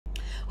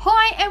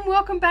Hi and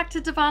welcome back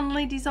to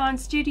Darvanalee Design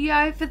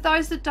Studio. For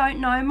those that don't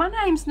know, my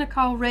name's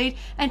Nicole Reed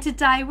and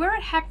today we're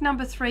at hack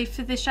number 3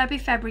 for the Shabby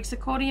Fabrics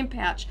Accordion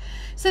Pouch.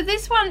 So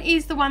this one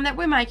is the one that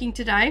we're making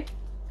today.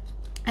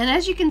 And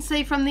as you can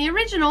see from the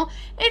original,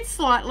 it's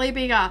slightly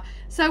bigger.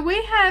 So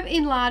we have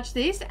enlarged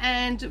this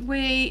and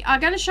we are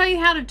going to show you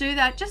how to do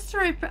that just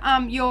through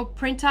your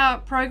printer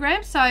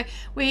program. So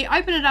we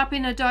open it up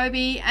in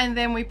Adobe and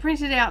then we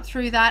print it out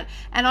through that,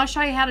 and I'll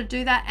show you how to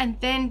do that and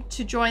then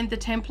to join the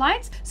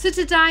templates. So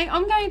today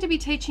I'm going to be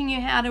teaching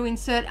you how to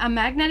insert a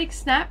magnetic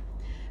snap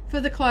for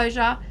the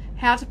closure,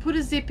 how to put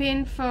a zip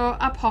in for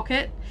a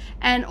pocket,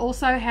 and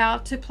also how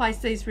to place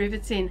these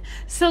rivets in.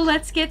 So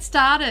let's get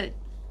started.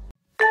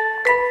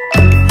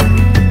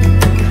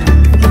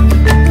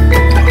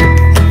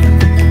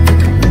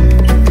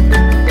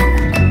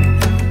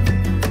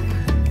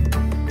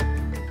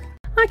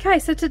 Okay,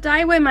 so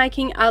today we're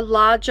making a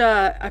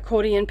larger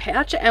accordion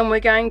pouch and we're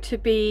going to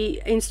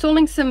be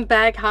installing some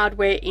bag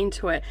hardware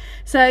into it.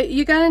 So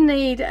you're going to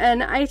need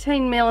an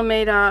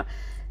 18mm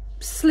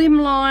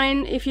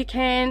slimline if you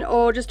can,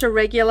 or just a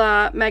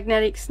regular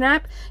magnetic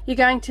snap. You're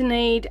going to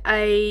need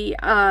a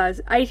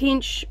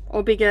 8-inch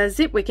or bigger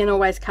zip. We can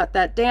always cut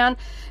that down.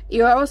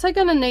 You're also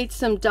going to need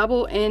some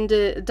double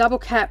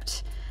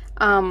capped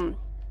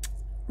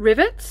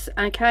rivets.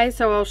 Okay,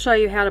 so I'll show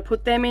you how to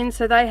put them in.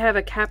 So they have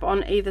a cap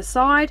on either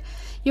side.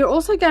 You're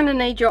also going to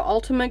need your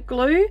ultimate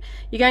glue.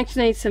 You're going to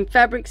need some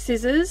fabric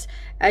scissors.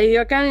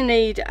 You're going to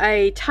need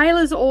a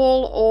tailor's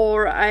awl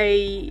or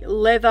a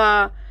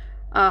leather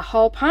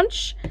hole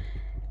punch,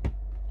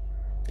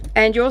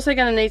 and you're also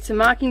going to need some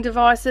marking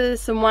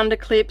devices, some wonder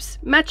clips,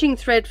 matching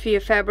thread for your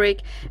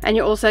fabric, and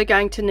you're also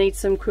going to need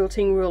some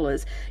quilting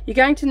rulers. You're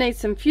going to need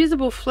some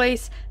fusible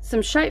fleece,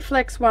 some Shape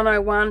Flex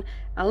 101,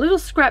 a little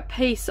scrap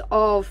piece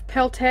of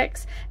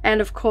Peltex, and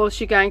of course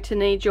you're going to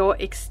need your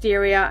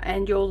exterior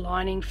and your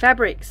lining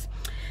fabrics.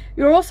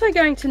 You're also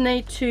going to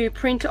need to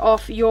print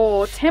off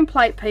your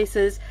template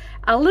pieces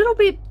a little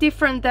bit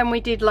different than we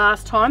did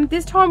last time.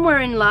 This time we're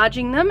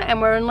enlarging them, and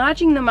we're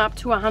enlarging them up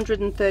to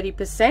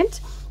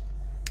 130%.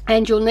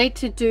 And you'll need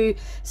to do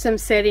some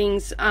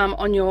settings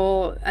on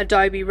your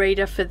Adobe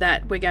Reader for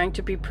that. We're going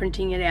to be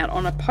printing it out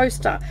on a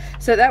poster,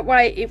 so that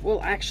way it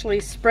will actually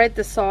spread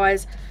the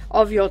size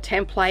of your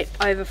template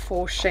over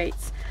 4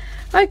 sheets.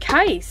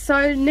 Okay,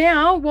 so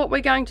now what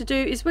we're going to do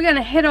is we're going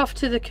to head off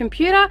to the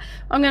computer.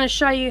 I'm going to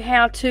show you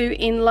how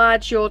to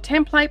enlarge your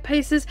template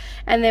pieces,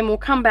 and then we'll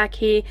come back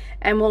here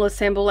and we'll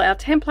assemble our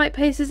template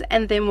pieces,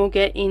 and then we'll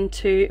get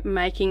into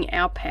making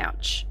our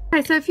pouch.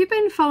 Okay, so if you've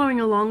been following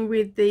along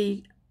with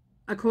the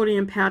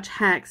accordion pouch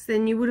hacks,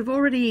 then you would have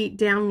already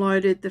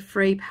downloaded the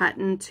free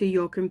pattern to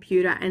your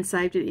computer and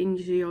saved it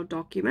into your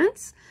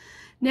documents.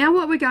 Now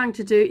what we're going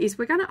to do is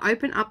we're going to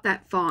open up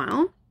that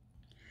file,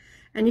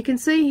 and you can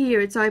see here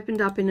it's opened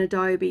up in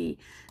Adobe.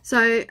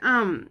 So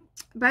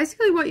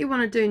basically what you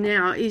want to do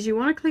now is you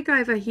want to click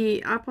over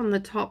here. Up on the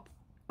top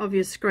of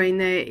your screen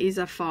there is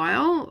a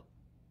file,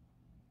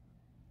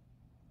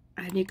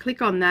 and you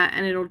click on that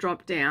and it'll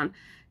drop down.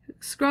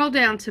 Scroll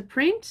down to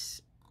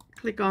print,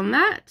 click on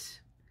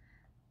that,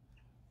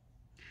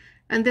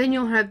 and then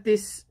you'll have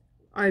this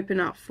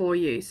open up for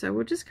you. So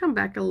we'll just come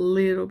back a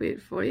little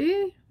bit for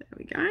you. There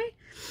we go.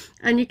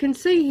 And you can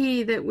see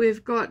here that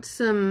we've got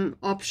some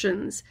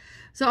options.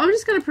 So I'm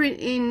just going to print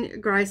in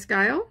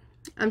grayscale.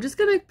 I'm just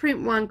going to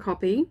print 1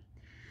 copy,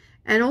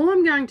 and all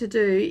I'm going to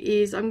do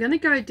is I'm going to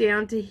go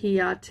down to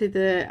here to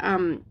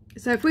the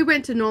so if we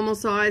went to normal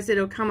size,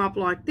 it'll come up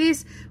like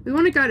this. We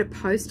want to go to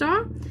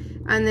poster,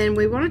 and then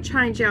we want to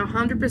change our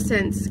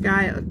 100%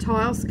 scale,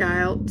 tile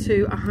scale,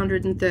 to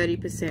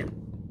 130%.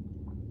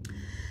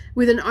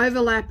 with an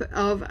overlap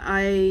of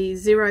a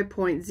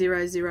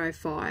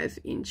 0.005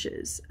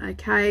 inches.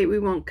 Okay, we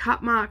want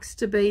cut marks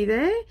to be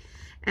there,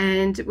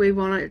 and we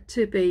want it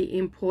to be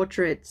in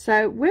portrait.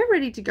 So we're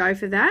ready to go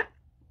for that,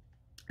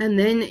 and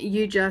then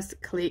you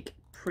just click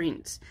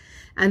print,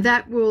 and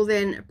that will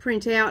then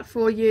print out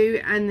for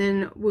you, and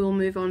then we'll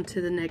move on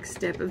to the next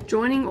step of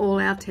joining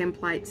all our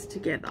templates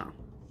together.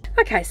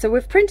 Okay, so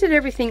we've printed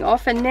everything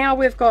off, and now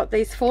we've got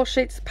these 4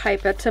 sheets of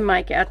paper to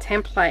make our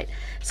template.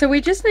 So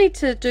we just need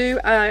to do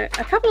a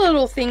couple of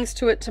little things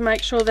to it to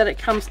make sure that it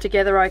comes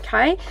together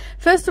okay.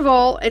 First of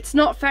all, it's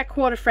not fat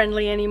quarter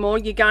friendly anymore.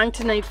 You're going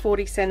to need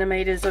 40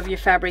 centimeters of your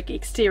fabric,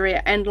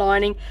 exterior and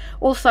lining,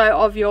 also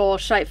of your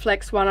Shape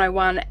Flex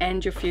 101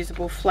 and your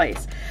fusible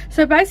fleece.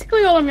 So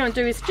basically all I'm going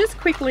to do is just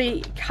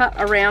quickly cut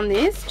around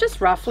this,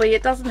 just roughly.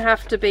 It doesn't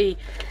have to be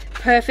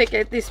perfect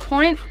at this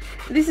point.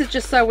 This is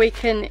just so we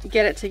can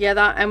get it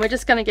together, and we're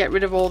just going to get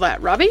rid of all that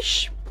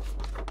rubbish.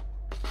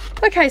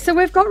 Okay, so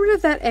we've got rid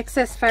of that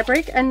excess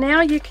fabric, and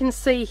now you can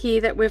see here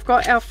that we've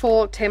got our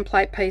 4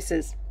 template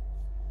pieces.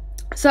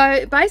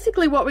 So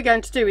basically what we're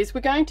going to do is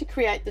we're going to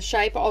create the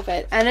shape of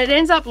it, and it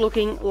ends up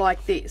looking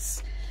like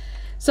this.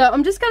 So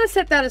I'm just going to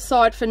set that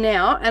aside for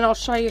now, and I'll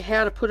show you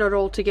how to put it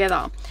all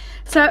together.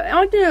 So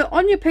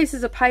on your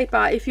pieces of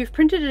paper, if you've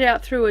printed it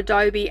out through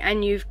Adobe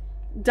and you've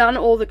done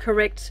all the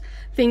correct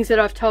things that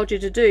I've told you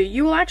to do,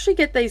 you will actually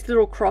get these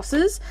little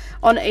crosses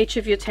on each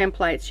of your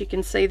templates. You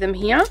can see them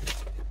here.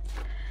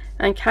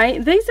 Okay,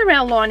 these are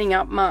our lining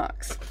up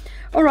marks.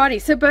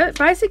 Alrighty, so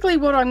basically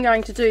what I'm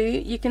going to do,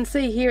 you can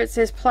see here it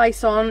says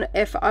place on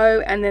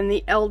FO, and then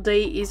the LD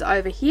is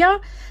over here.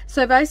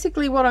 So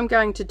basically what I'm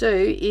going to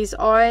do is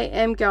I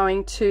am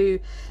going to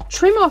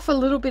trim off a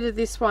little bit of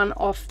this one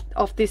off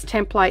this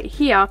template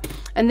here,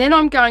 and then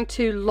I'm going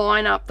to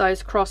line up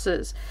those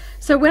crosses.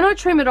 So when I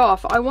trim it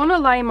off, I want to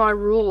lay my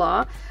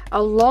ruler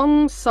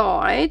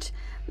alongside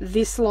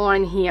this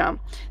line here.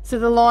 So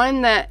the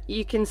line that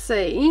you can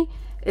see,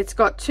 it's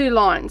got two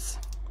lines.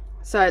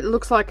 So it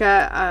looks like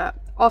a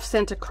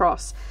off-center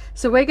cross.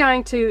 So we're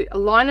going to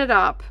line it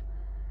up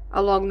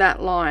along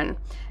that line,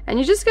 and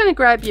you're just going to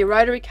grab your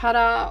rotary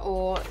cutter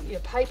or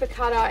your paper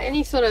cutter,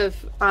 any sort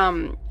of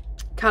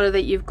cutter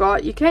that you've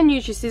got. You can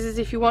use your scissors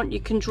if you want. You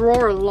can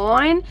draw a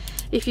line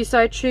if you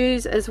so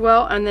choose as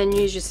well, and then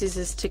use your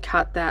scissors to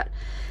cut that.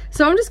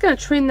 So I'm just going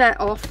to trim that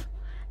off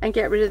and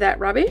get rid of that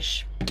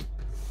rubbish.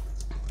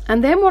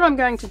 And then what I'm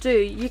going to do,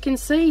 you can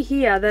see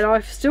here that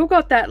I've still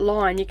got that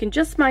line. You can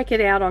just make it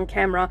out on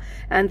camera,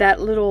 and that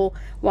little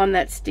one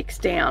that sticks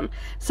down.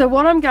 So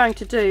what I'm going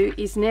to do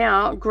is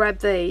now grab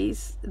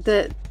these,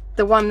 the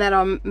one that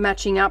I'm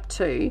matching up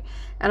to,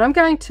 and I'm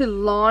going to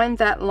line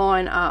that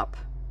line up.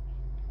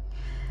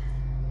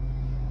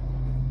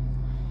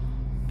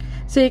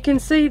 So you can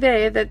see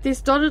there that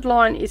this dotted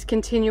line is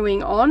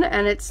continuing on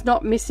and it's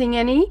not missing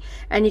any,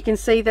 and you can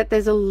see that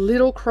there's a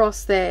little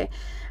cross there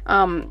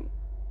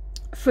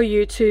for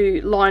you to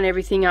line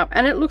everything up,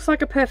 and it looks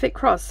like a perfect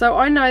cross. So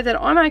I know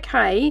that I'm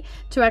okay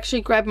to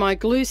actually grab my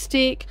glue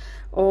stick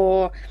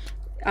or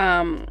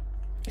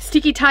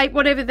sticky tape,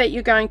 whatever that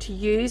you're going to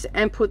use,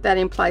 and put that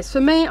in place.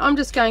 For me, I'm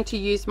just going to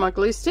use my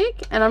glue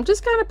stick, and I'm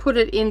just going to put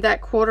it in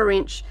that 1/4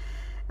 inch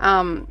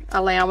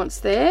allowance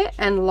there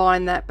and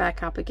line that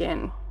back up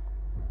again.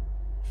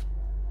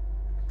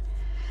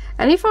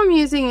 And if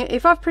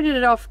I've printed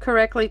it off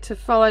correctly to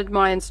follow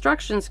my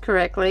instructions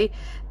correctly,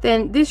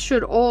 then this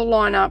should all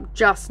line up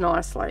just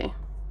nicely,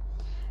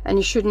 and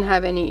you shouldn't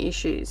have any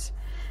issues.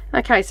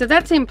 Okay, so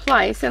that's in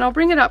place, and I'll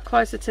bring it up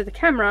closer to the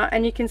camera,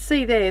 and you can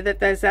see there that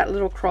there's that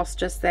little cross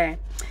just there.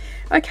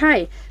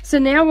 Okay, so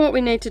now what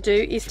we need to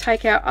do is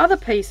take our other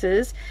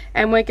pieces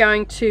and we're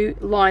going to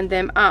line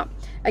them up.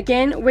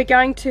 Again, we're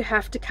going to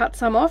have to cut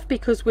some off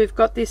because we've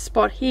got this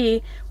spot here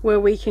where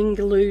we can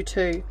glue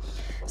to.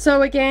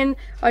 So again,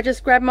 I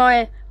just grab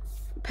my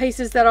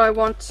pieces that I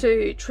want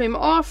to trim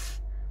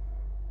off,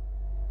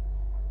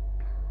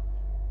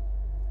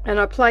 and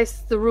I place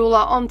the ruler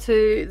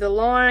onto the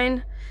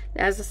line.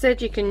 As I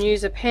said, you can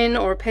use a pen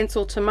or a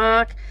pencil to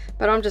mark,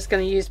 but I'm just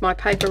going to use my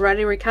paper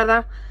rotary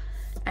cutter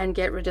and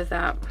get rid of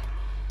that.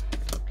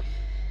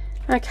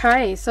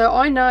 Okay, so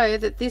I know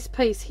that this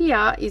piece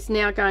here is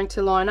now going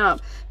to line up,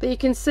 but you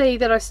can see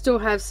that I still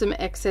have some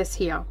excess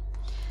here.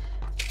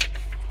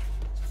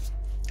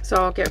 So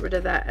I'll get rid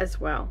of that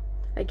as well.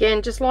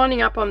 Again, just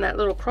lining up on that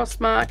little cross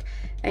mark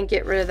and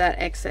get rid of that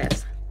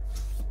excess.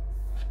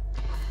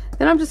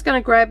 Then I'm just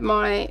going to grab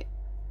my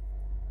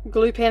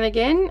glue pen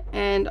again,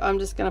 and I'm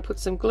just going to put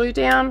some glue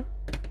down.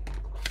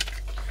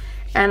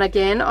 And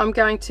again, I'm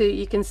going to,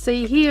 you can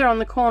see here on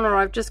the corner,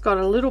 I've just got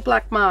a little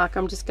black mark.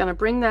 I'm just going to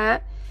bring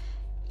that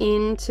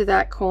into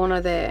that corner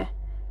there.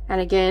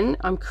 And again,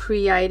 I'm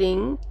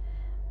creating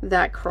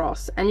that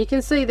cross. And you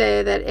can see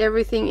there that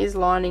everything is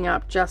lining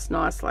up just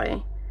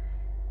nicely.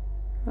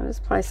 I'll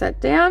just place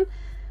that down,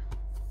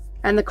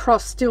 and the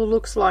cross still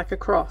looks like a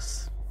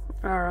cross.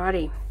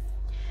 Alrighty.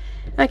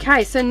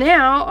 Okay, so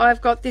now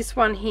I've got this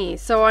one here,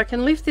 so I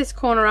can lift this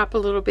corner up a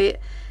little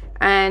bit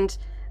and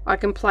I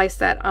can place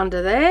that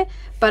under there,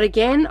 but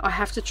again I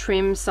have to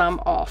trim some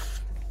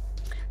off.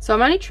 So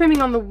I'm only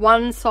trimming on the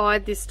one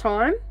side this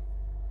time,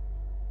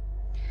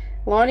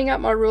 lining up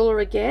my ruler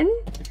again,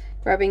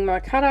 grabbing my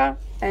cutter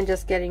and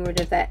just getting rid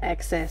of that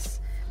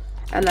excess,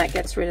 and that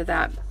gets rid of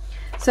that.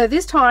 So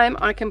this time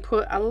I can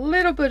put a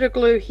little bit of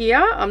glue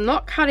here. I'm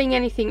not cutting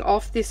anything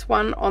off this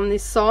one on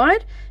this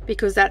side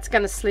because that's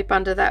going to slip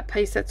under that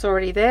piece that's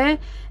already there,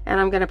 and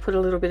I'm going to put a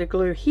little bit of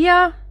glue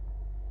here.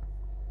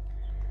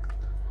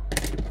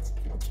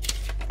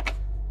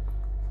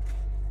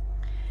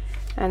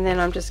 And then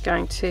I'm just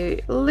going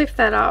to lift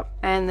that up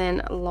and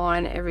then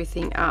line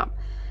everything up.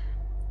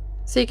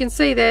 So you can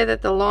see there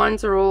that the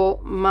lines are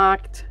all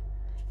marked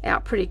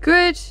out pretty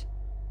good.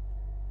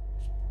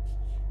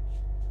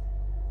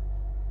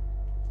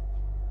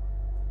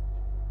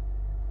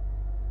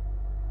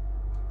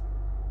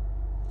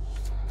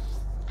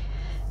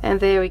 And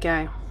there we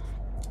go.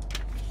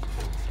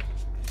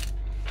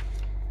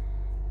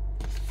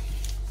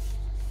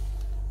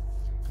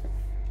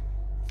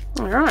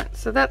 Alright,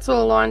 so that's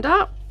all lined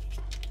up.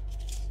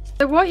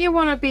 So what you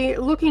want to be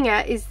looking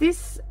at is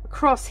this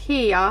cross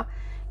here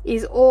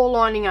is all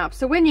lining up.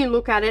 So when you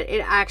look at it,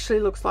 it actually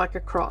looks like a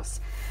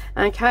cross.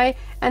 Okay,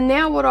 and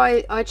now what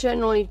I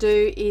generally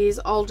do is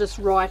I'll just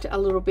write a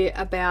little bit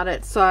about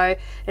it. So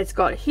it's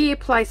got here,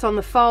 place on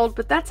the fold,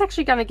 but that's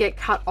actually going to get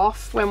cut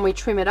off when we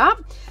trim it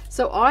up.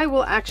 So I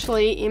will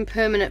actually, in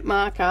permanent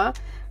marker,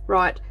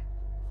 write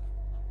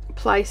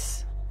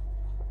place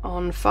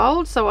on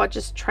fold. So I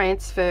just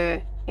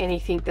transfer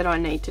anything that I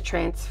need to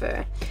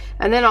transfer,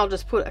 and then I'll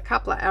just put a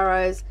couple of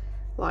arrows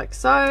like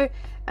so,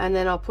 and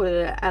then I'll put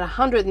it at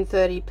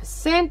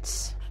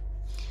 130%.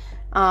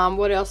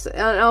 What else?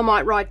 I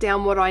might write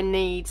down what I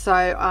need.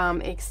 So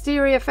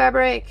exterior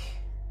fabric,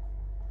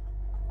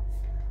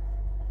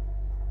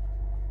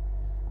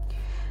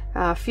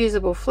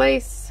 fusible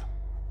fleece,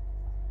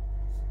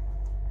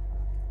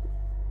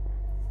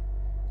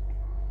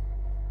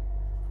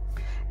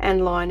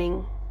 and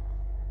lining.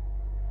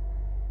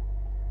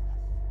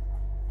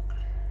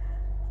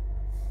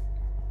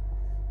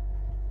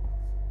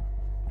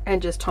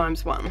 And just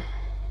 ×1.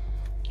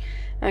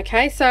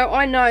 Okay, so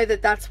I know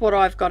that that's what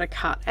I've got to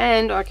cut,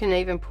 and I can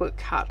even put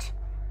cut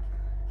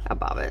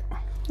above it.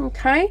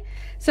 Okay,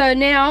 so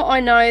now I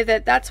know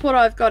that that's what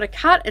I've got to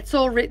cut. It's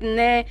all written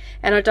there,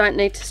 and I don't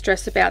need to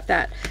stress about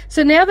that.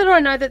 So now that I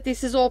know that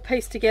this is all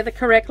pieced together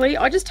correctly,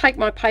 I just take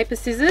my paper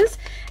scissors,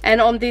 and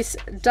on this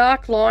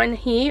dark line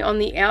here on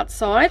the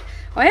outside,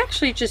 I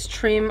actually just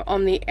trim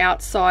on the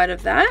outside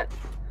of that,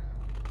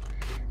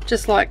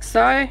 just like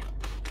so,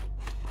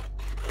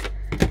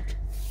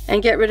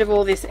 and get rid of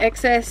all this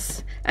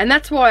excess. And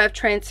that's why I've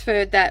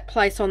transferred that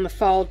place on the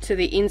fold to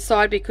the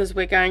inside, because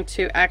we're going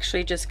to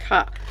actually just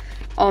cut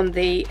on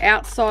the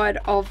outside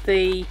of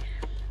the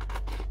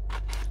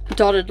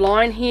dotted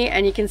line here,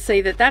 and you can see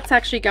that that's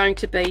actually going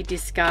to be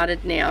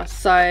discarded now.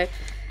 So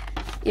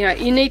you know,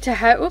 you need to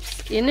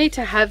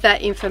have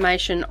that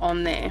information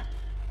on there.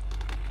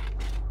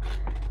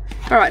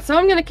 All right, so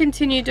I'm going to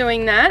continue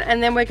doing that,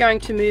 and then we're going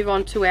to move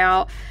on to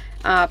our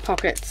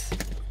pockets.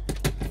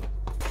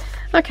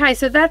 Okay,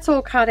 so that's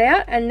all cut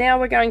out, and now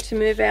we're going to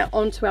move out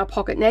onto our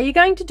pocket. Now you're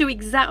going to do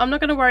I'm not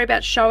going to worry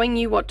about showing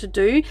you what to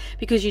do,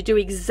 because you do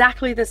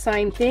exactly the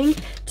same thing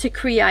to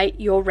create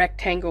your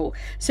rectangle.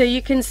 So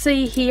you can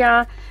see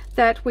here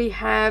that we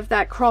have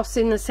that cross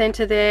in the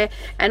center there,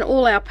 and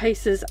all our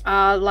pieces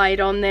are laid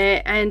on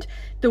there, and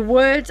the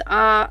words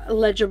are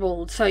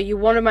legible. So you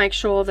want to make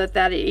sure that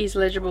that is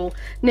legible.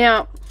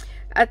 Now,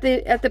 at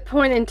the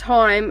point in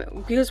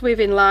time, because we've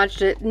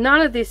enlarged it, none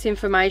of this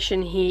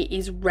information here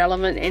is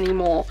relevant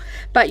anymore,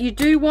 but you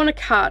do want to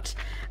cut,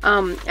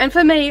 and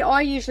for me,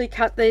 I usually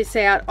cut this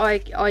out.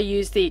 I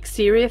use the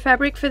exterior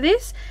fabric for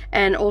this,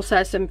 and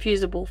also some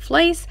fusible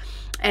fleece,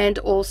 and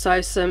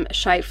also some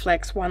Shape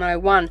Flex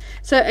 101.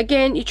 So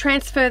again, you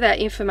transfer that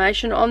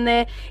information on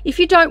there. If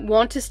you don't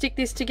want to stick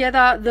this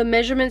together, the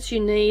measurements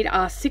you need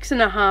are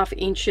 6.5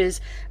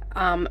 inches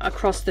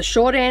across the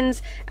short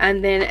ends,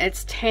 and then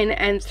it's 10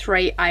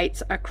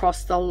 3/8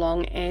 across the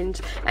long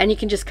end, and you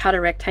can just cut a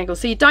rectangle,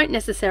 so you don't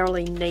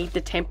necessarily need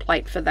the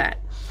template for that.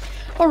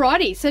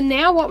 Alrighty, so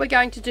now what we're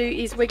going to do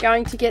is we're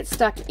going to get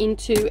stuck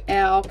into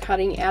our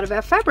cutting out of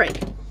our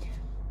fabric.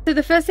 So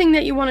the first thing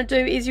that you want to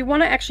do is you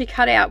want to actually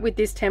cut out with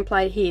this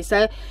template here.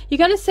 So you're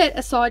going to set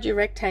aside your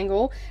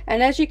rectangle,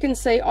 and as you can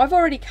see, I've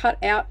already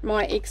cut out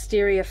my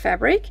exterior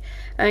fabric,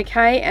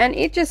 okay, and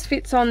it just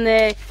fits on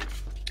there.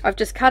 I've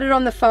just cut it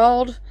on the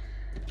fold,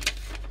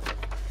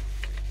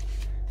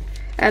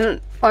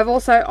 and I've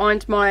also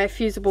ironed my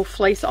fusible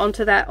fleece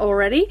onto that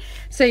already,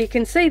 so you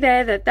can see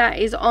there that that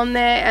is on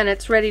there and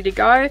it's ready to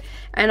go,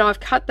 and I've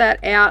cut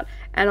that out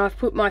and I've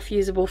put my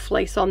fusible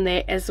fleece on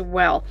there as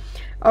well.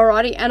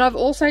 Alrighty, and I've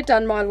also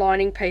done my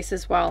lining piece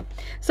as well.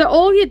 So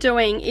all you're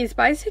doing is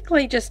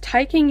basically just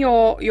taking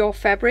your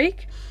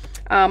fabric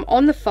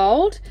on the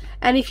fold,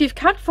 and if you've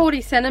cut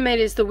 40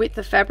 centimeters the width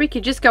of fabric,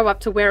 you just go up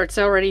to where it's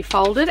already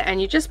folded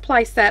and you just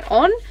place that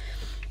on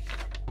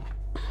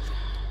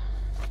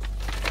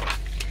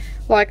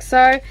like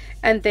so,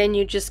 and then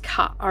you just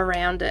cut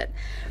around it.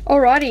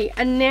 Alrighty,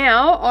 and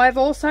now I've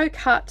also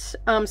cut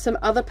some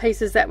other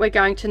pieces that we're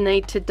going to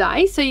need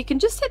today, so you can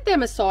just set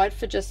them aside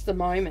for just the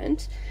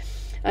moment.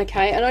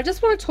 Okay, and I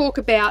just want to talk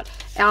about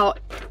our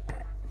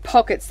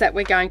pockets that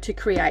we're going to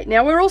create.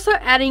 Now we're also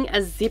adding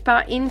a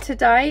zipper in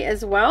today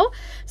as well,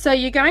 so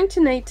you're going to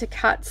need to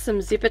cut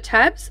some zipper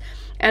tabs,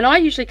 and I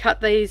usually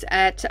cut these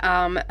at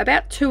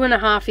about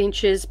 2.5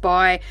 inches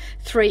by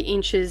 3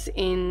 inches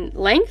in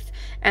length,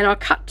 and I'll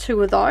cut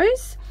 2 of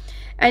those.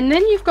 And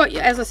then you've got,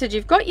 as I said,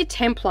 you've got your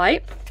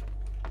template,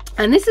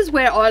 and this is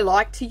where I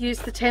like to use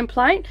the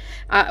template,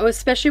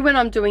 especially when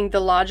I'm doing the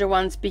larger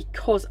ones,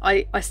 because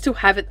I still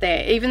have it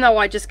there, even though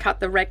I just cut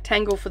the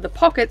rectangle for the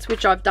pockets,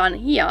 which I've done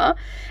here,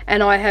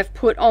 and I have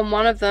put on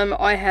one of them,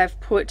 I have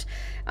put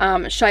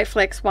Shape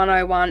Flex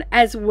 101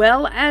 as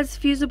well as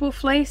fusible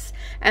fleece,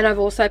 and I've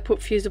also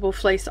put fusible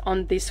fleece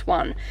on this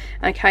one.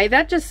 Okay,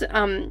 that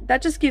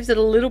just gives it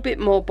a little bit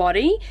more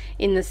body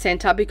in the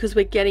center, because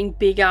we're getting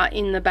bigger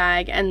in the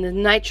bag, and the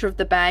nature of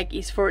the bag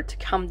is for it to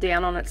come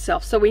down on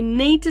itself, so we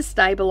need to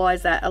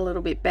stabilize that a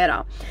little bit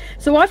better.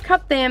 So I've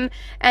cut them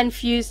and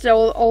fused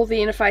all the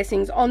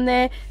interfacings on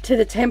there to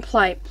the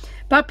template.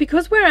 But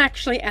because we're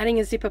actually adding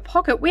a zipper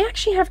pocket, we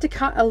actually have to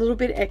cut a little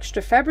bit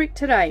extra fabric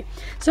today.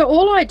 So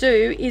all I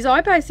do is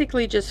I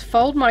basically just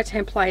fold my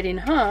template in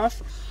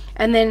half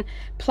and then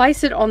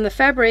place it on the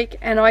fabric,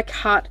 and I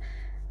cut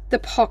the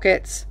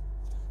pockets,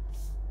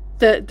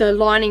 the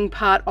lining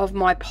part of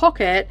my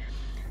pocket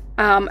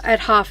at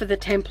half of the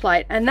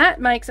template, and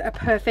that makes a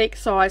perfect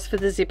size for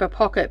the zipper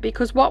pocket,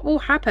 because what will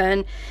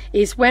happen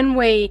is when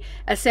we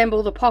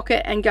assemble the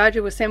pocket and go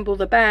to assemble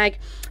the bag,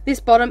 this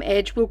bottom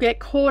edge will get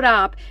caught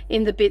up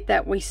in the bit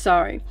that we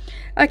sew.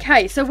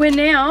 Okay, so we're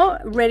now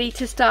ready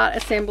to start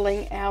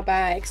assembling our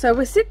bag. So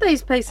we'll set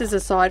these pieces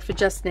aside for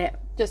just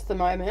the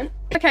moment.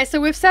 Okay, so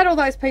we've set all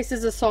those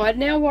pieces aside.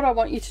 Now what I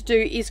want you to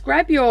do is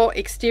grab your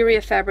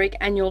exterior fabric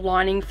and your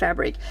lining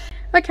fabric.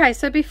 Okay,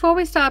 so before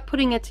we start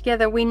putting it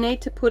together, we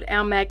need to put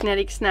our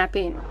magnetic snap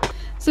in.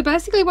 So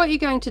basically what you're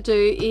going to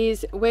do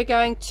is we're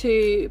going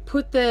to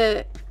put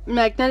the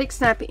magnetic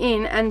snap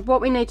in, and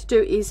what we need to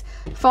do is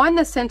find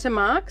the center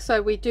mark.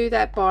 So we do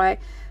that by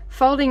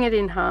folding it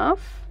in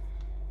half,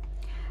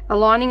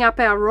 aligning up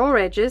our raw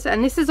edges,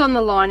 and this is on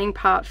the lining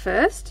part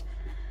first.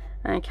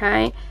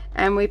 Okay,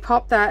 and we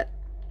pop that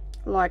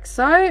like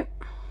so,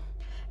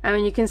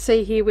 and you can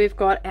see here we've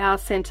got our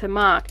center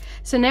mark.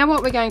 So now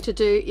what we're going to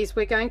do is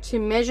we're going to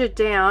measure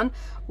down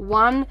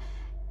 1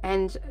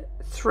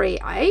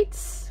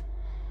 3/8.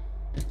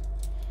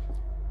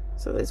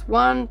 So there's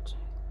 1,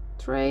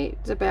 3,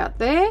 it's about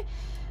there.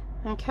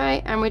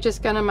 Okay, and we're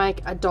just going to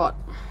make a dot.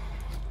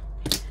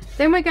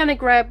 Then we're going to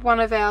grab one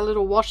of our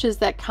little washers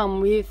that come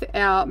with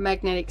our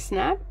magnetic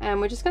snap, and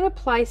we're just going to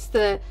place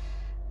the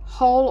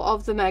whole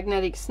of the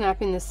magnetic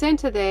snap in the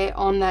center there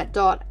on that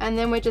dot, and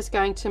then we're just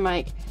going to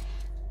make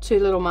 2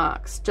 little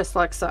marks just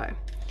like so.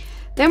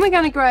 Then we're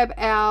going to grab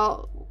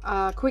our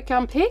quick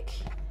unpick,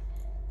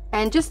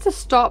 and just to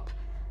stop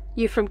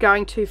you from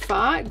going too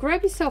far,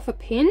 grab yourself a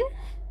pin,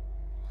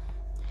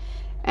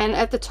 and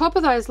at the top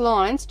of those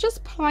lines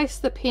just place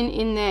the pin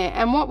in there,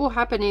 and what will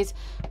happen is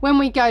when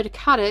we go to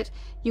cut it,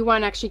 you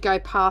won't actually go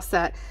past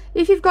that.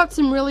 If you've got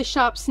some really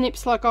sharp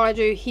snips like I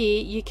do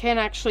here, you can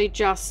actually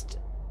just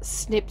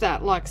snip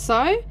that like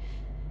so.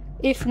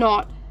 If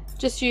not,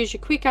 just use your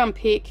quick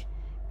unpick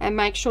and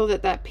make sure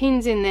that that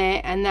pin's in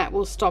there, and that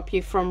will stop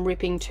you from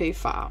ripping too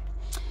far.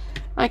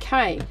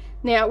 Okay,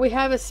 now we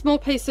have a small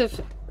piece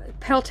of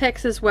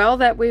Peltex as well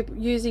that we're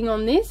using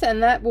on this,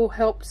 and that will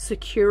help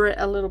secure it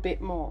a little bit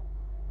more.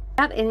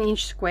 About 1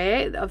 inch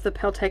square of the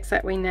Peltex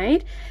that we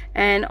need,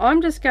 and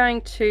I'm just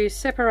going to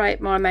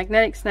separate my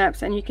magnetic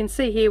snaps, and you can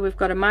see here we've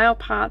got a male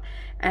part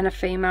and a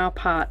female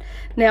part.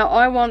 Now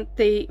I want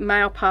the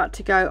male part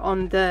to go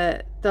on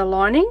the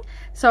lining,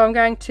 so I'm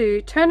going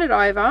to turn it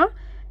over,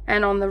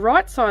 and on the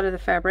right side of the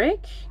fabric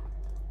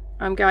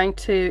I'm going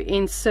to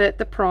insert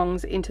the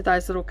prongs into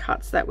those little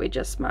cuts that we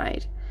just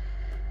made.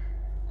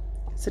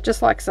 So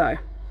just like so.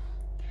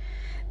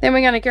 Then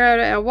we're going to go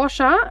to our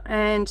washer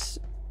and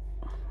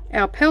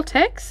our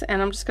Peltex,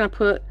 and I'm just going to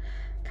put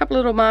a couple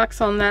little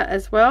marks on that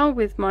as well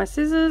with my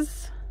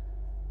scissors,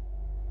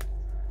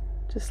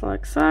 just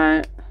like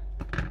so,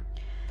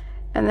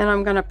 and then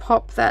I'm going to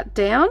pop that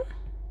down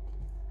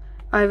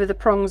over the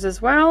prongs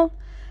as well,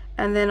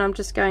 and then I'm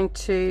just going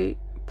to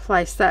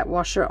place that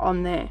washer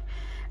on there,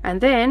 and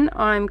then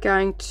I'm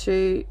going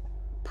to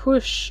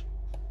push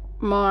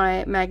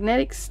my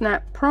magnetic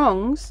snap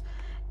prongs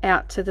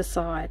out to the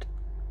side.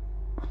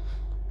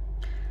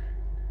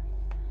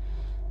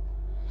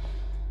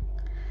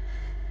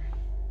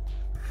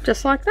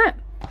 Just like that,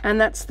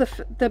 and that's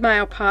the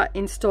male part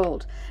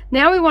installed.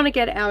 Now we want to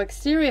get our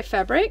exterior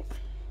fabric.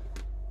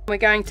 We're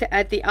going to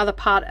add the other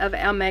part of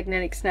our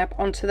magnetic snap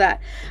onto that.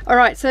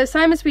 Alright, so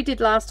same as we did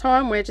last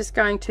time, we're just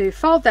going to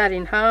fold that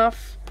in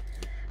half,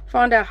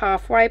 find our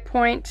halfway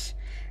point,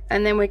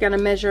 and then we're going to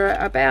measure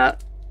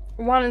about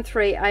 1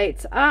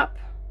 3/8 up.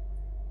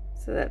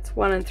 So that's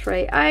 1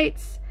 3/8. I'm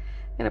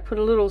going to put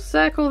a little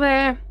circle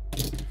there,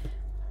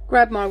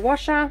 grab my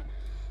washer,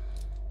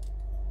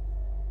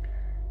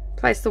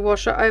 place the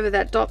washer over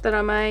that dot that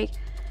I made,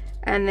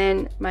 and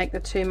then make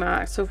the 2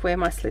 marks of where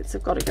my slits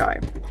have got to go.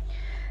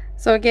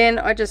 So again,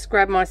 I just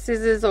grab my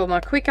scissors or my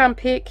quick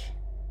unpick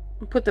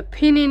and put the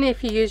pin in.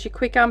 If you use your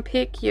quick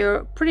unpick,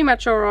 you're pretty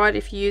much alright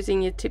if you're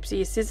using your tips of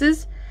your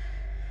scissors,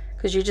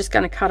 because you're just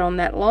going to cut on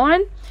that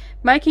line,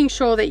 making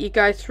sure that you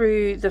go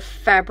through the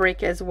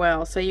fabric as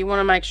well. So you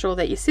want to make sure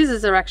that your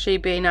scissors are actually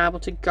being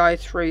able to go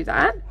through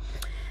that.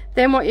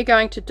 Then what you're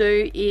going to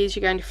do is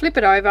you're going to flip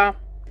it over,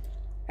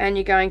 and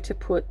you're going to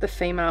put the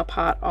female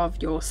part of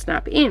your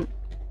snap in.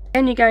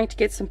 And you're going to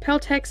get some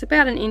Peltex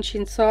about 1 inch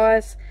in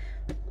size.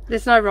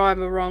 There's no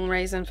rhyme or wrong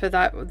reason for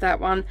that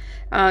one.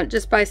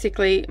 Just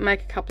basically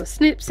make a couple of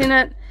snips in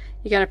it.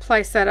 You're going to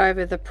place that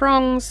over the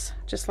prongs,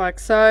 just like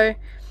so.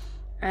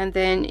 And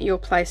then you'll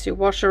place your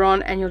washer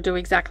on, and you'll do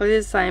exactly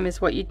the same as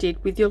what you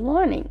did with your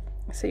lining.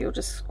 So you'll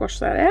just squash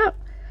that out.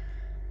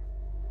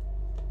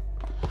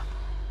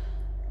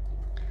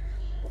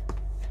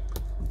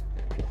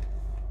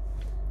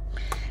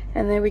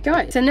 And there we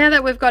go. So now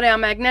that we've got our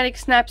magnetic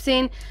snaps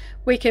in,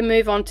 we can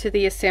move on to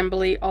the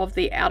assembly of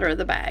the outer of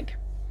the bag.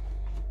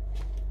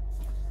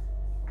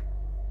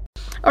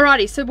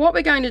 Alrighty, so what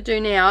we're going to do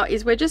now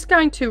is we're just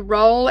going to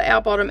roll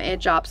our bottom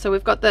edge up. So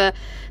we've got the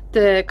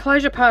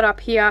closure part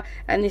up here,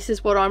 and this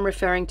is what I'm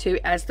referring to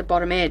as the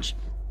bottom edge.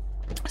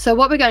 So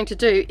what we're going to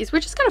do is we're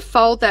just going to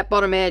fold that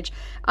bottom edge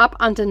up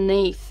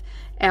underneath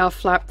our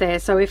flap there.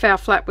 So if our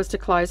flap was to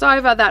close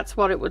over, that's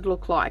what it would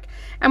look like.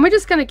 And we're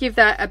just going to give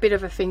that a bit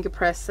of a finger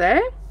press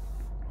there.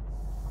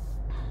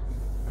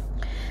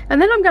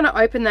 And then I'm going to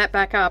open that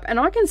back up, and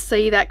I can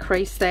see that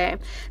crease there.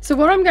 So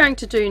what I'm going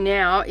to do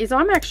now is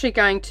I'm actually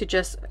going to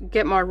just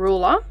get my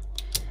ruler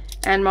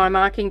and my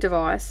marking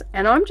device,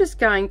 and I'm just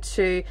going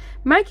to,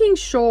 making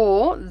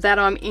sure that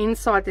I'm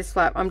inside this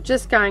flap, I'm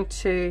just going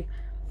to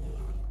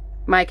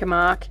make a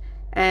mark,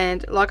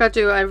 and like I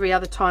do every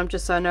other time,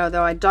 just so I know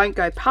that I don't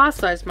go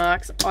past those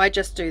marks, I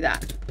just do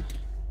that.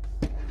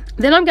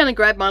 Then I'm going to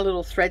grab my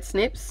little thread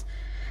snips,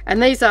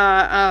 and these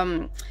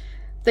are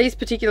these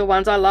particular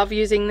ones, I love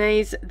using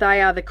these.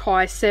 They are the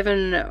Kai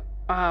 7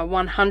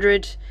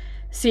 100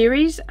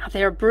 series.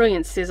 They're a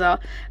brilliant scissor,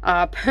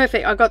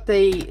 perfect. I got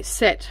the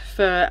set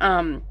for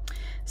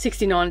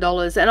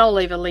 $69, and I'll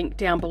leave a link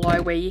down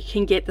below where you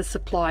can get the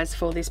supplies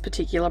for this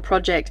particular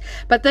project.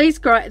 But these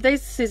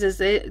scissors,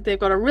 they've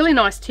got a really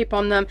nice tip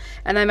on them,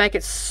 and they make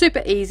it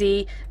super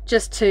easy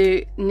just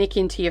to nick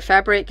into your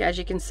fabric. As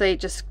you can see,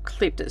 just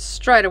clipped it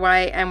straight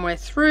away and we're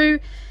through.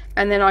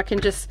 And then I can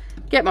just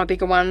get my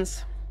bigger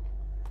ones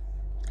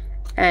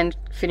and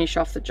finish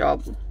off the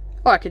job.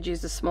 Or I could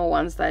use the small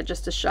ones, they're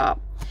just as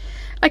sharp.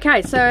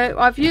 Okay, so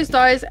I've used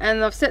those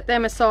and I've set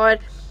them aside.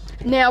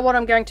 Now what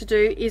I'm going to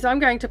do is I'm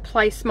going to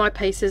place my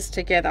pieces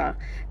together.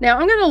 Now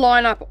I'm going to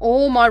line up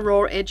all my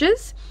raw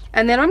edges,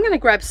 and then I'm going to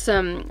grab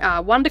some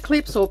wonder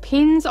clips or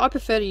pins. I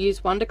prefer to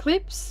use wonder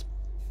clips.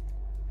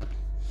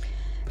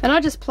 And I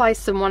just place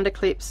some wonder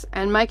clips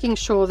and making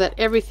sure that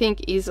everything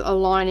is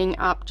aligning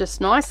up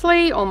just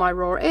nicely, all my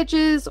raw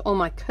edges, all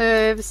my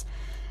curves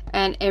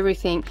and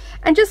everything.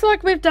 And just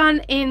like we've done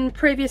in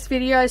previous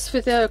videos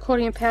for the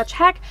accordion pouch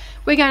hack,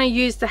 we're going to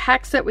use the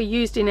hacks that we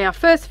used in our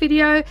first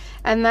video,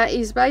 and that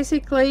is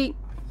basically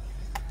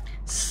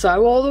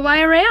sew all the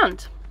way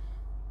around.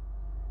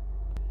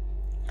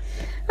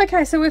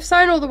 Okay, so we've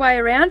sewn all the way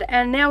around,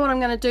 and now what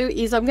I'm going to do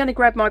is I'm going to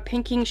grab my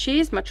pinking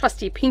shears, my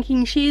trusty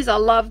pinking shears. I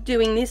love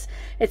doing this.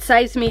 It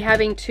saves me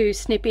having to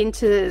snip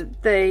into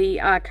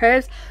the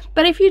curves.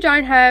 But if you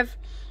don't have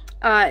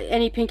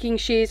any pinking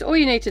shears, all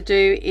you need to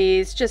do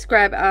is just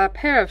grab a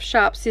pair of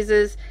sharp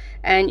scissors,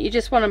 and you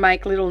just want to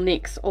make little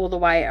nicks all the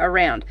way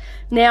around.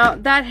 Now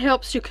that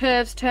helps your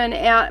curves turn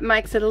out,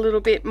 makes it a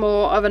little bit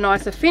more of a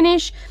nicer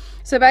finish.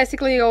 So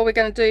basically all we're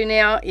going to do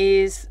now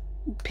is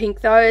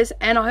pink those.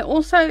 And I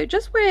also,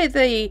 just where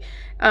the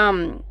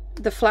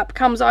flap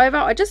comes over,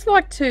 I just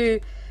like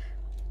to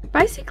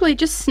basically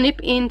just snip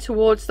in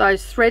towards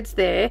those threads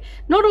there,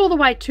 not all the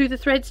way to the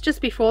threads,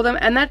 just before them,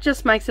 and that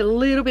just makes it a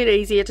little bit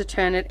easier to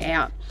turn it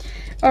out.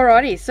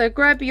 Alrighty, so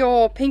grab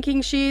your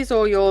pinking shears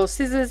or your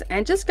scissors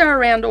and just go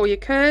around all your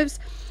curves.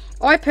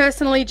 I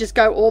personally just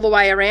go all the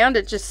way around.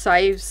 It just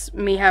saves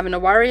me having to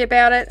worry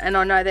about it, and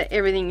I know that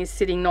everything is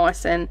sitting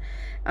nice and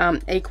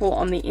equal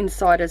on the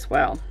inside as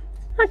well.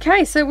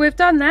 Okay, so we've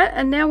done that,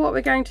 and now what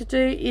we're going to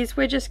do is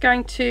we're just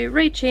going to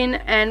reach in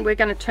and we're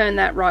going to turn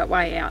that right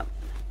way out.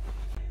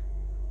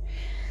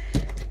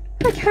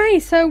 Okay,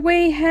 so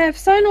we have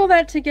sewn all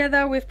that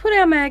together, we've put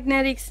our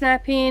magnetic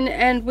snap in,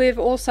 and we've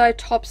also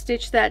top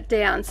stitched that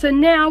down. So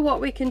now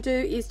what we can do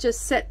is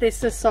just set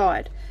this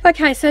aside.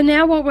 Okay, so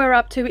now what we're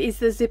up to is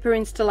the zipper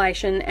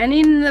installation, and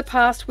in the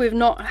past we've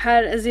not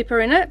had a zipper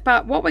in it,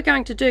 but what we're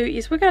going to do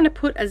is we're going to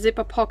put a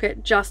zipper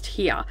pocket just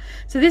here.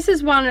 So this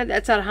is one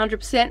that's at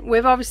 100%.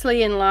 We've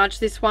obviously enlarged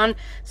this one,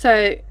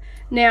 so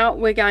now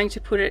we're going to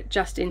put it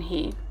just in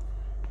here.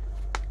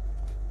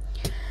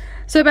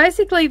 So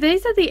basically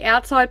these are the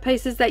outside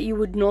pieces that you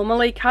would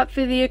normally cut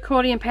for the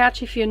accordion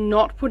pouch if you're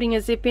not putting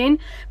a zip in,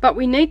 but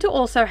we need to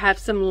also have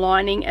some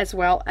lining as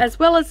well as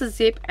a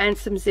zip and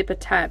some zipper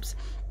tabs.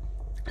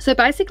 So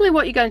basically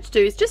what you're going to do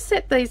is just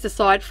set these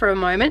aside for a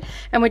moment,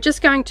 and we're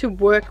just going to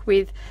work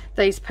with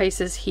these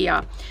pieces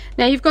here.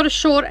 Now you've got a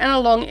short and a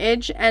long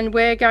edge, and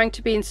we're going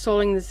to be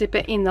installing the zipper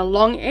in the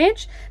long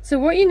edge. So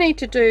what you need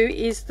to do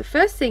is, the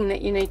first thing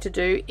that you need to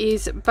do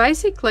is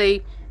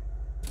basically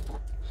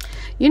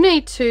you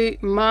need to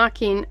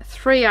mark in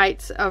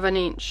 3/8 of an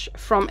inch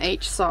from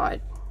each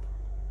side,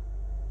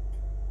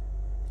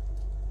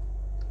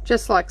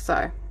 just like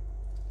so.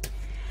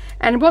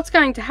 And what's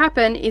going to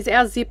happen is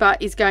our zipper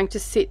is going to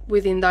sit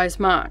within those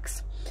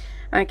marks.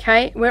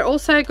 Okay, we've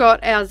also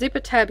got our zipper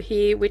tab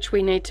here, which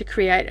we need to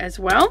create as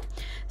well.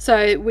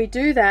 So we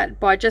do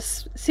that by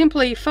just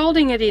simply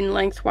folding it in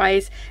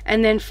lengthways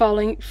and then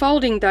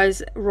folding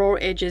those raw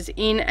edges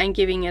in and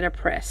giving it a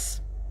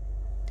press.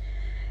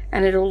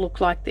 And it'll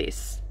look like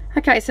this.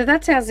 Okay, so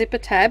that's our zipper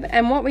tab,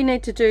 and what we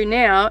need to do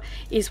now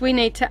is we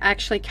need to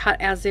actually cut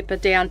our zipper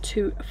down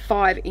to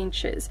 5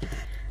 inches.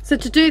 So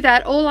to do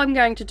that, all I'm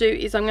going to do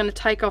is I'm going to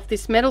take off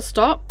this metal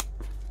stop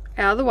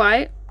out of the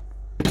way,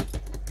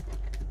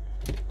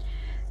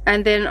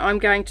 and then I'm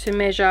going to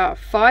measure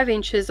 5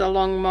 inches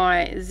along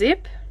my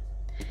zip,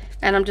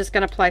 and I'm just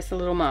going to place a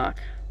little mark.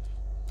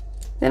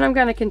 Then I'm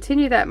going to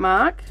continue that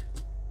mark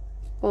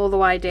all the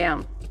way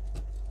down.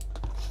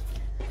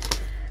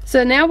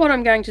 So now what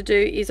I'm going to do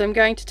is I'm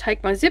going to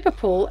take my zipper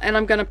pull and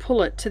I'm going to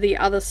pull it to the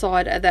other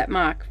side of that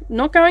mark.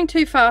 Not going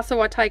too far so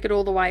I take it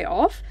all the way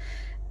off,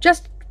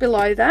 just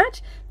below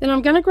that. Then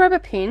I'm going to grab a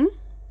pin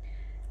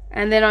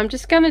and then I'm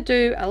just going to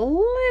do a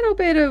little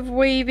bit of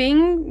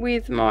weaving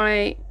with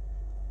my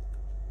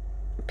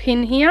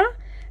pin here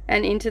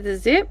and into the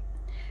zip.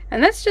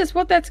 And that's just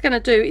what that's going to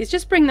do, is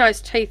just bring those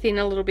teeth in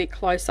a little bit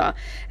closer.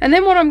 And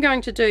then what I'm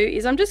going to do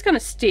is I'm just going to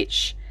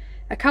stitch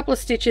a couple of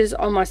stitches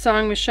on my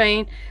sewing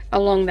machine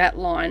along that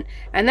line,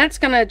 and that's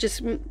going to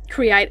just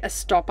create a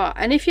stopper.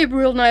 And if you're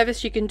real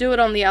nervous, you can do it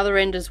on the other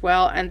end as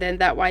well, and then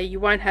that way you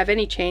won't have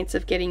any chance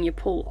of getting your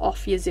pull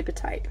off your zipper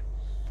tape.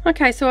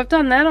 Okay, so I've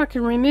done that. I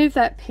can remove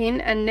that pin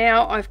and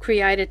now I've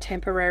created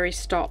temporary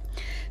stop.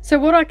 So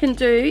what I can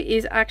do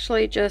is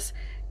actually just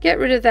get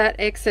rid of that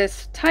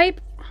excess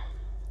tape,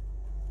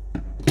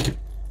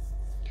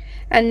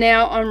 and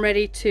now I'm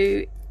ready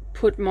to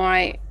put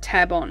my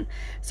tab on.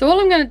 So all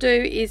I'm going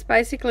to do is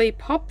basically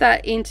pop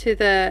that into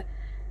the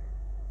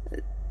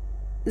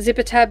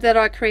zipper tab that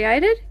I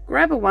created,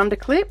 grab a wonder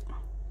clip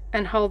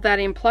and hold that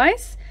in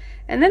place,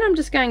 and then I'm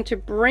just going to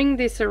bring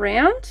this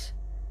around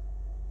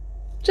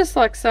just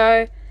like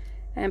so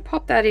and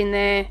pop that in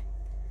there,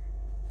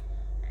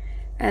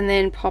 and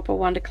then pop a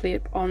wonder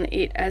clip on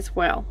it as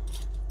well.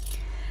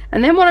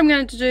 And then what I'm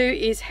going to do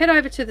is head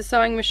over to the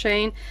sewing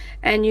machine,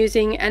 and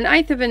using an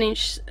 1/8 of an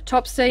inch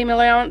top seam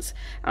allowance,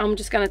 I'm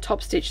just going to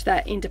top stitch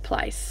that into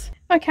place.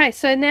 Okay,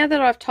 so now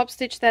that I've top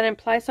stitched that in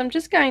place, I'm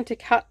just going to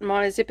cut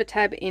my zipper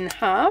tab in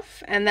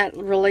half, and that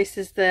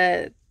releases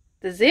the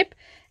zip.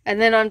 And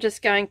then I'm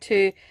just going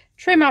to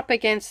trim up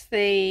against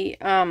the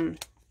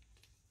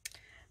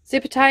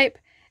zipper tape,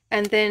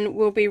 and then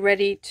we'll be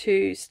ready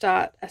to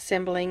start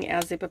assembling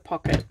our zipper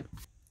pocket.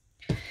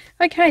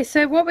 Okay,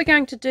 so what we're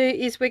going to do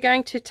is we're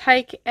going to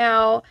take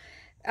our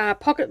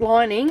pocket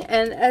lining,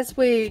 and as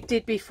we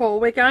did before,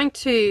 we're going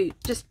to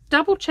just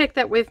double check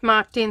that we've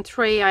marked in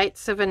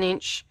 3/8 of an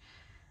inch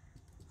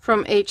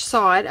from each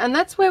side, and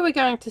that's where we're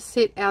going to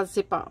sit our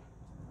zipper.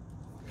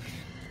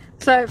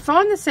 So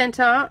find the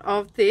center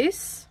of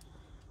this,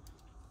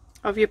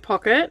 of your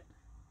pocket,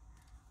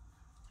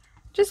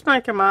 just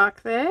make a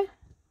mark there.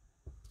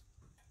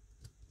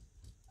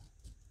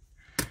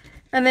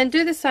 And then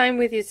do the same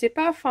with your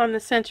zipper, find the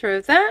center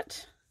of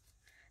that.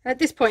 At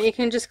this point you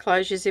can just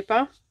close your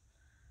zipper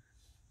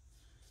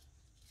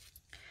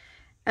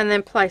and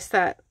then place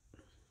that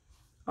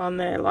on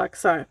there like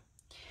so.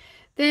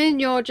 Then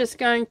you're just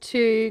going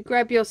to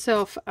grab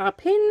yourself a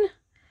pin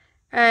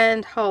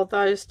and hold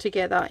those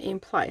together in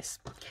place.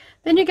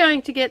 Then you're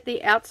going to get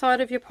the outside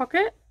of your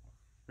pocket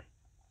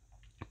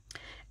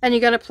and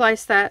you're going to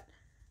place that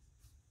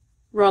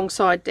wrong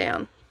side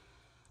down.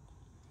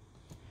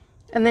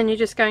 And then you're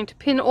just going to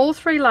pin all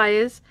 3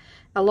 layers,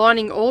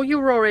 aligning all your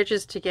raw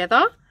edges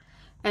together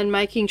and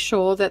making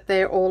sure that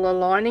they're all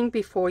aligning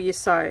before you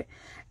sew.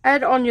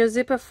 Add on your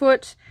zipper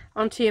foot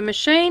onto your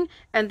machine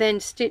and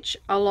then stitch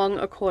along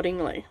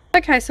accordingly.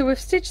 Okay, so we've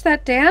stitched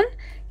that down.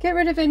 Get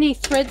rid of any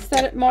threads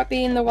that it might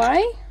be in the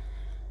way.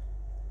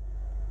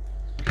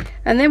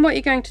 And then what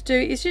you're going to do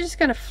is you're just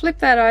going to flip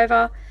that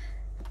over,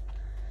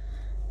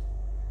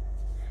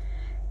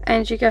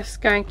 and you're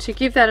just going to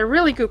give that a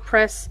really good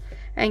press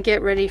and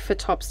get ready for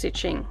top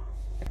stitching.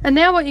 And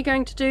now what you're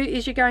going to do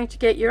is you're going to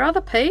get your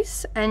other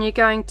piece and you're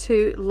going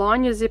to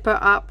line your zipper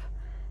up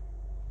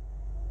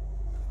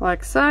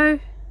like so,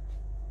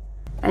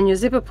 and your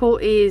zipper pull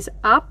is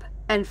up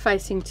and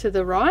facing to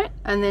the right,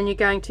 and then you're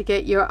going to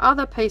get your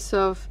other piece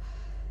of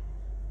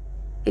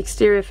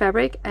exterior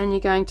fabric and you're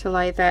going to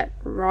lay that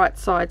right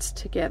sides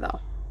together.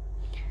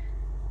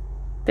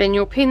 Then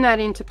you'll pin that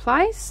into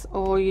place,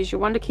 or use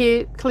your wonder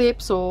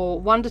clips or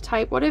wonder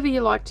tape, whatever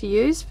you like to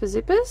use for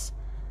zippers,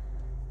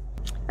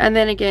 and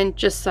then again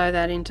just sew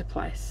that into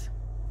place.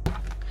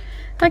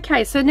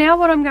 Okay, so now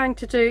what I'm going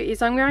to do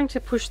is I'm going to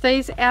push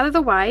these out of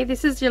the way.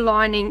 This is your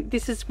lining,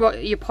 this is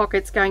what your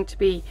pocket's going to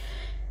be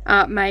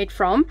made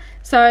from.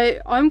 So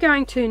I'm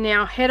going to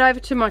now head over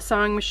to my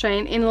sewing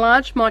machine,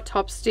 enlarge my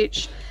top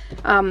stitch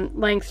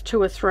length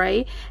to a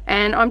 3,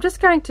 and I'm just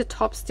going to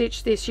top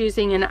stitch this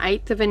using an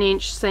 1/8 of an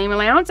inch seam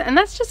allowance, and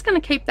that's just going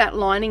to keep that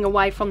lining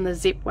away from the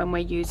zip when we're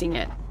using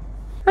it.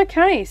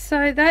 Okay,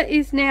 so that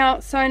is now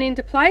sewn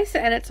into place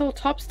and it's all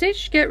top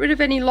stitched. Get rid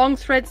of any long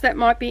threads that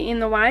might be in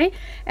the way,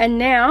 and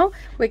now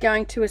we're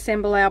going to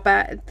assemble our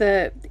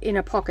the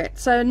inner pocket.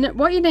 So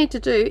what you need to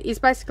do is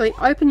basically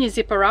open your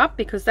zipper up,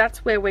 because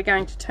that's where we're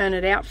going to turn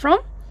it out from.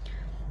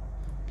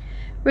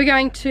 We're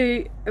going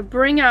to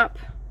bring up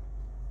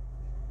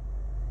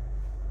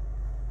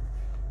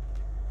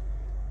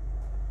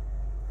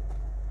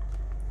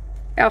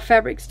our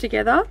fabrics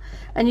together,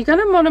 and you're going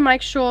to want to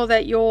make sure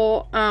that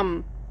your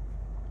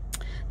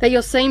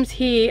seams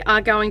here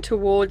are going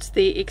towards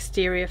the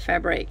exterior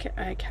fabric.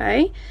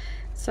 Okay,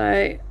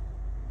 so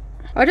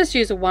I just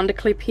use a wonder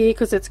clip here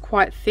because it's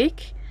quite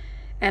thick,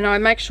 and I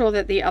make sure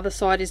that the other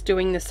side is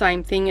doing the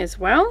same thing as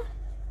well,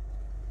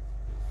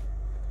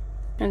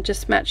 and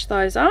just match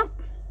those up,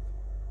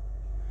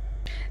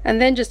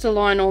 and then just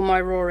align all my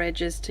raw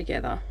edges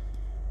together.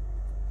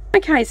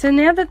 Okay, so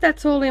now that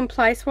that's all in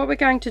place, what we're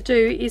going to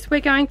do is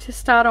we're going to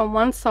start on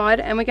one side,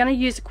 and we're going to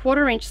use a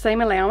 1/4 inch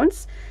seam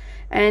allowance,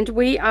 and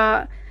we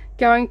are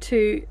going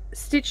to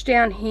stitch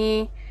down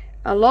here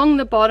along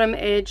the bottom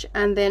edge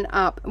and then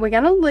up. We're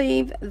going to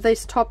leave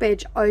this top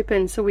edge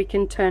open so we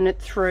can turn it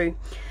through.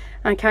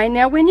 Okay,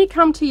 now when you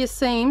come to your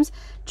seams,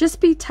 just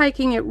be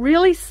taking it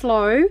really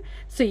slow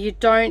so you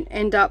don't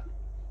end up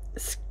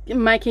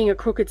making a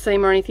crooked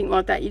seam or anything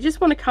like that. You just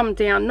want to come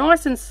down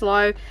nice and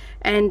slow,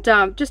 and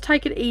just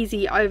take it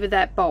easy over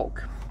that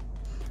bulk.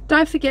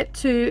 Don't forget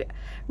to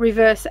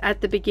reverse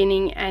at the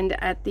beginning and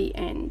at the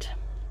end.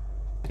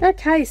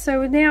 Okay,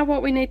 so now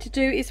what we need to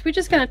do is we're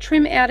just going to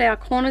trim out our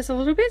corners a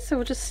little bit. So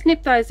we'll just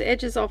snip those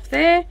edges off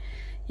there.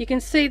 You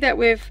can see that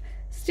we've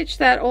stitched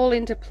that all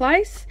into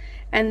place,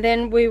 and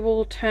then we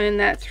will turn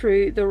that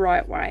through the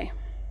right way.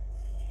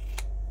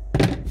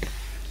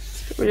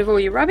 Just get rid of all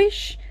your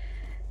rubbish.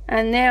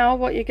 And now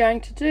what you're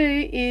going to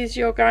do is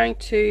you're going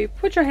to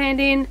put your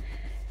hand in,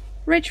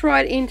 reach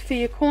right in for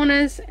your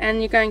corners, and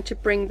you're going to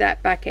bring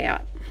that back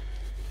out.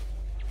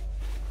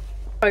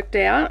 Poked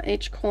out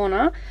each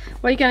corner.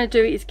 What you're going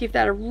to do is give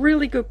that a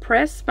really good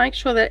press. Make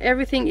sure that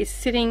everything is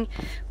sitting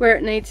where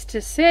it needs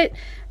to sit.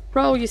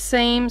 Roll your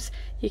seams.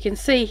 You can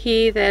see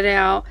here that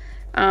our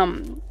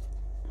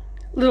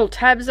little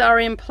tabs are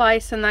in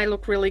place and they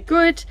look really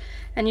good,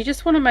 and you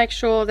just want to make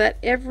sure that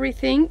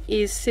everything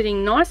is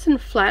sitting nice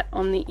and flat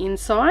on the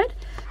inside.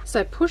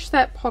 So push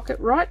that pocket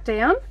right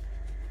down,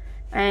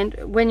 and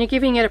when you're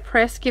giving it a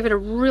press, give it a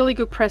really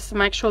good press to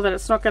make sure that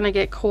it's not going to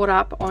get caught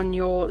up on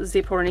your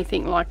zip or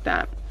anything like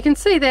that. You can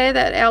see there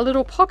that our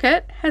little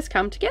pocket has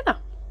come together.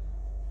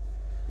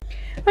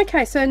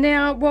 Okay, so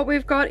now what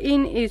we've got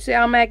in is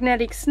our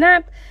magnetic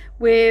snap.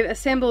 We've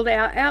assembled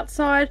our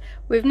outside.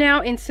 We've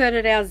now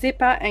inserted our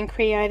zipper and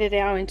created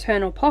our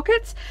internal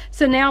pockets.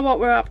 So now what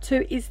we're up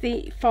to is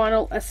the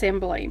final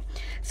assembly.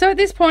 So at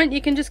this point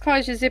you can just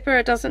close your zipper.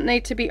 It doesn't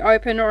need to be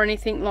open or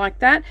anything like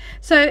that.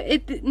 So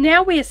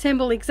now we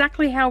assemble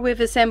exactly how we've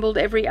assembled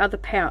every other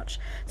pouch.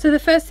 So the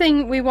first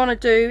thing we want to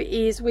do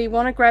is we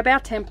want to grab our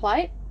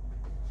template.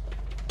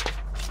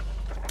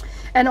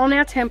 And on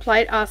our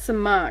template are some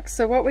marks.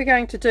 So what we're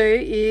going to do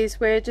is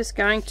we're just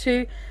going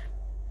to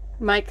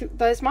make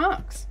those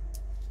marks.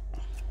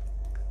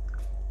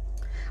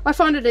 I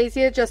find it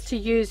easier just to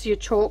use your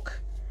chalk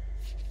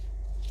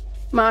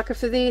marker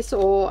for this,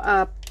 or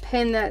a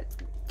pen that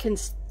can,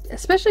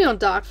 especially on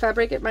dark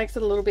fabric, it makes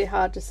it a little bit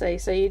hard to see.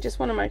 So you just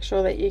want to make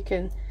sure that you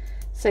can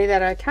see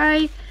that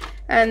okay.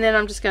 And then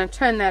I'm just going to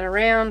turn that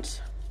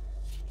around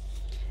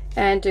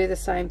and do the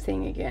same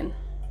thing again.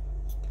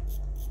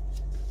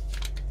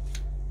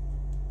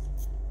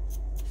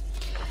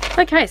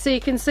 Okay, so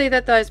you can see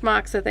that those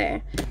marks are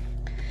there.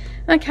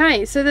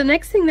 Okay, so the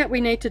next thing that we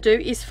need to do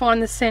is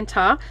find the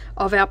center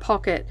of our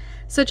pocket.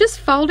 So just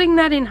folding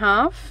that in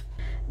half,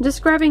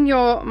 just grabbing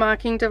your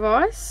marking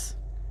device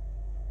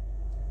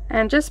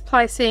and just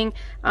placing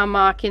a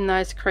mark in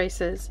those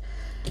creases.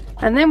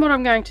 And then what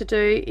I'm going to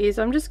do is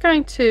I'm just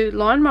going to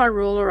line my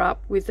ruler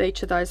up with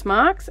each of those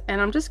marks, and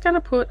I'm just going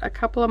to put a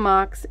couple of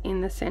marks in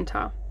the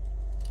center.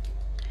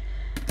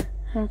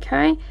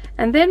 Okay,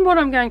 and then what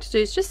I'm going to do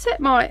is just set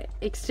my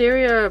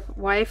exterior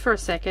away for a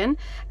second,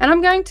 and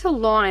I'm going to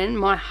line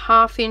my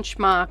 1/2 inch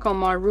mark on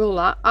my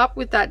ruler up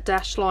with that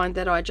dash line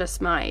that I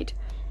just made.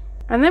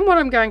 And then what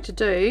I'm going to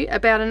do,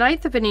 about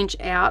 1/8 of an inch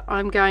out,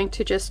 I'm going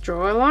to just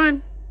draw a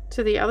line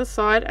to the other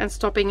side and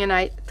stopping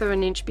 1/8 of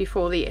an inch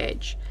before the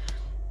edge.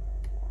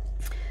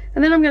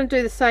 And then I'm going to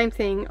do the same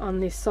thing on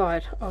this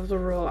side of the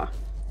ruler.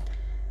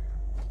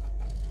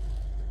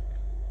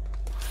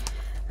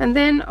 And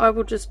then I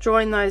will just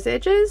join those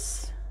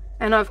edges,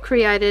 and I've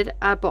created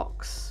a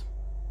box.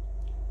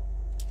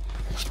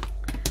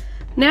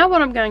 Now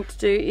what I'm going to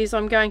do is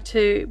I'm going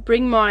to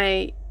bring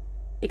my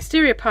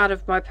exterior part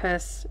of my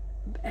purse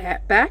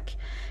back,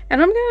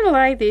 and I'm going to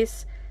lay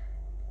this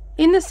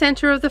in the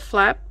center of the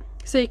flap.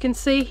 So you can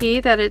see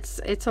here that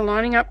it's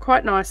aligning up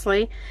quite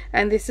nicely,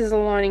 and this is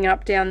aligning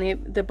up down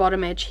the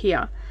bottom edge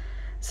here.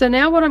 So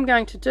now what I'm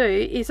going to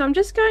do is I'm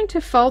just going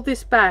to fold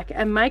this back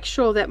and make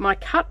sure that my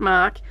cut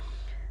mark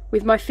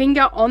with my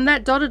finger on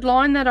that dotted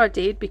line that I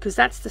did, because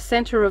that's the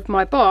center of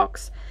my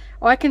box,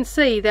 I can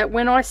see that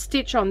when I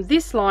stitch on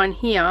this line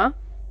here,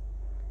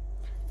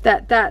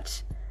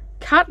 that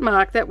cut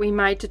mark that we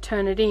made to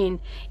turn it in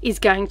is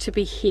going to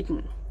be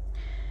hidden.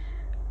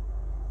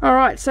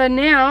 Alright, so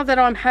now that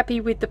I'm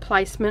happy with the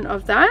placement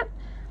of that,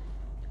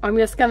 I'm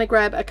just going to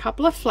grab a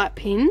couple of flat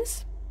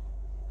pins,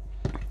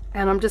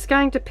 and I'm just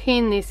going to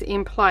pin this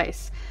in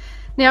place.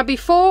 Now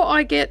before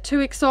I get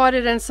too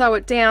excited and sew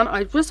it down,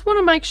 I just want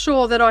to make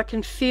sure that I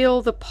can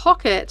feel the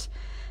pocket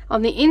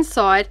on the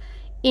inside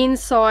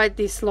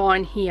this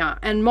line here,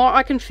 and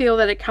I can feel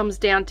that it comes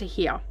down to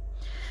here.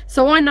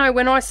 So I know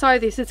when I sew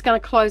this, it's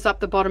going to close up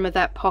the bottom of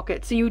that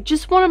pocket. So you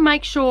just want to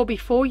make sure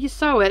before you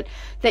sew it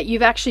that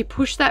you've actually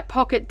pushed that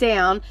pocket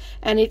down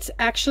and it's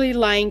actually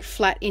laying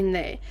flat in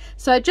there.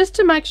 So just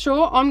to make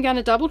sure, I'm going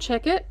to double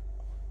check it.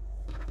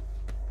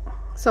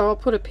 So I'll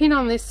put a pin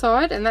on this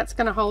side and that's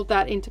going to hold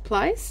that into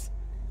place.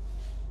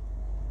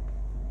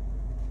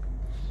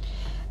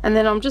 And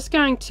then I'm just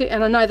going to,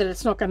 and I know that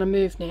it's not going to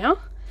move now,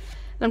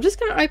 I'm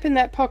just going to open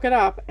that pocket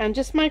up and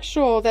just make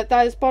sure that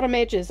those bottom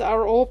edges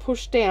are all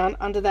pushed down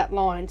under that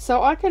line.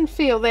 So I can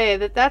feel there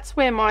that that's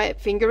where my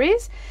finger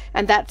is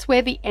and that's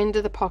where the end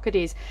of the pocket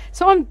is.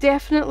 So I'm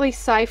definitely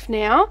safe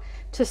now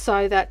to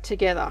sew that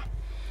together.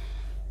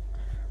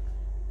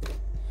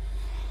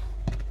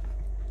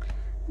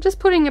 Just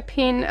putting a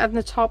pin at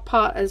the top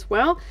part as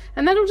well,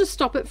 and that'll just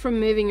stop it from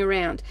moving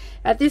around.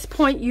 At this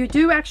point you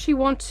do actually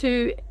want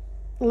to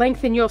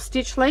lengthen your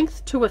stitch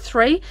length to a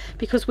 3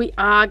 because we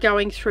are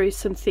going through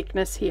some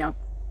thickness here.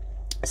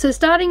 So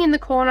starting in the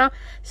corner,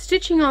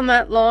 stitching on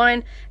that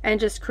line and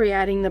just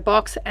creating the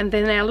box, and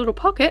then our little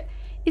pocket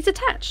is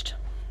attached.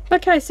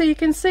 Okay, so you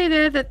can see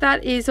there that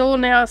that is all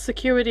now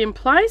secured in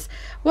place.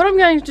 What I'm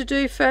going to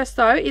do first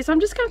though is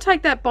I'm just going to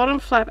take that bottom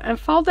flap and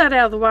fold that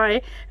out of the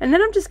way, and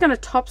then I'm just going to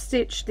top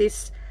stitch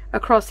this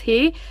across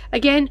here,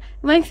 again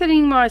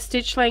lengthening my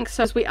stitch length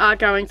so as we are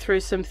going through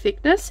some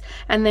thickness,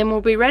 and then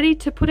we'll be ready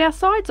to put our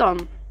sides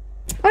on.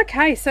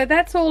 Okay, so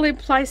that's all in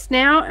place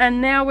now, and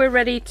now we're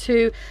ready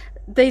to,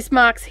 these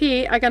marks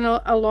here are going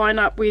to align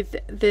up with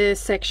the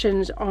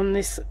sections on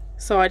this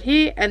side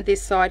here and this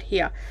side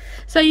here.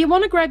 So you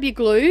want to grab your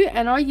glue,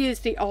 and I use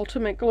the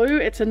Ultimate Glue.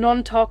 It's a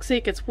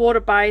non-toxic, it's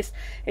water-based,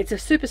 it's a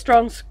super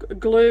strong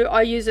glue.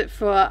 I use it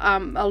for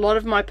a lot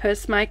of my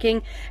purse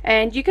making,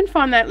 and you can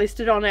find that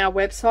listed on our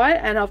website,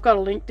 and I've got a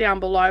link down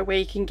below where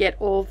you can get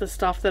all the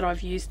stuff that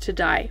I've used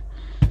today.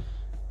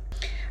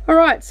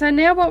 Alright, so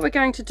now what we're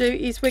going to do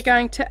is we're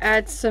going to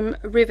add some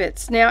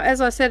rivets. Now,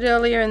 as I said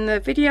earlier in the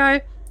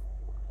video,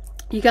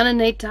 you're going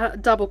to need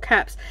double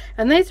caps,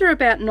 and these are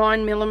about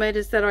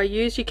 9mm that I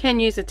use. You can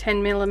use a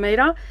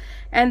 10mm,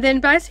 and then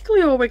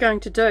basically all we're going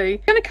to do,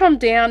 we're going to come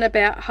down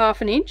about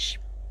 1/2 inch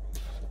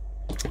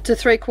to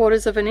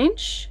 3/4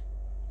 inch.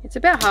 It's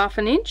about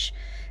 1/2 inch,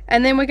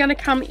 and then we're going to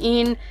come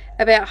in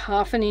about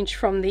 1/2 inch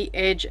from the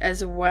edge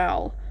as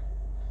well.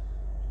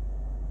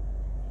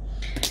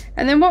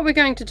 And then what we're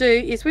going to do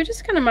is we're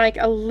just going to make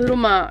a little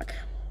mark,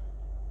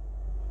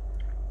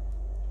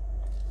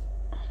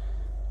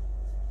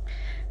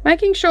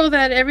 making sure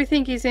that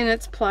everything is in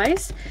its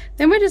place.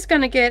 Then we're just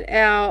going to get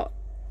our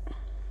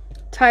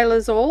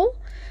tailor's awl,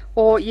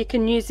 or you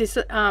can use this,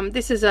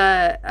 this is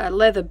a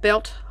leather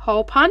belt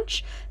hole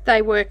punch.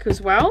 They work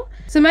as well.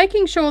 So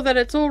making sure that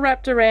it's all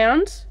wrapped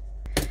around,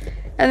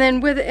 and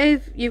then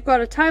if you've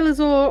got a tailor's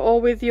awl or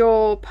with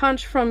your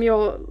punch from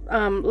your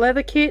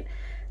leather kit,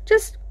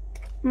 just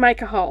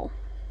make a hole.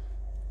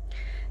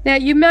 Now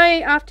you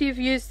may, after you've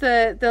used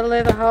the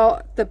leather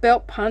hole, the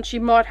belt punch, you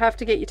might have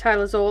to get your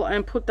tailor's awl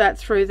and put that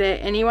through there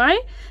anyway,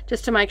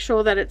 just to make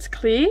sure that it's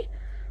clear.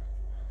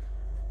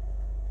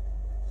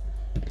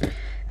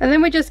 And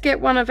then we just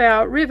get one of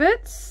our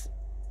rivets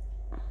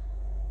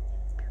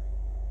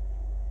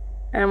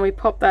and we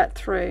pop that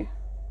through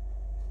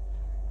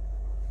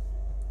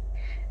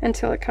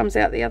until it comes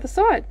out the other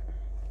side.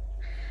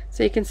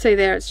 So you can see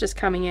there it's just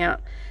coming out.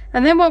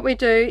 And then what we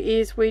do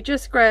is we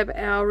just grab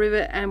our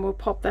rivet and we'll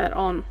pop that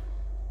on.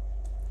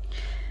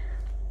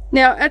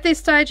 Now at this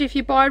stage, if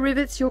you buy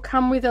rivets, it'll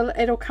come with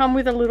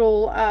a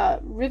little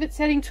rivet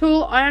setting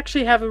tool. I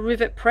actually have a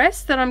rivet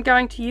press that I'm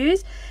going to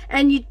use,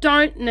 and you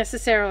don't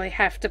necessarily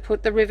have to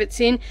put the rivets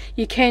in.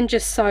 You can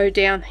just sew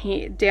down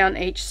here, down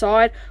each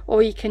side,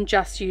 or you can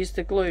just use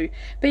the glue.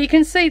 But you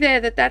can see there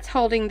that that's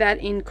holding that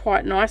in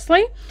quite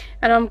nicely,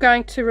 and I'm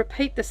going to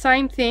repeat the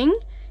same thing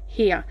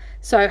here.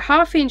 So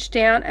 1/2 inch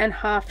down and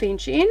 1/2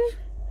 inch in,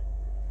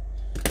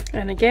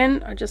 and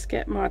again I just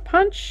get my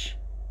punch,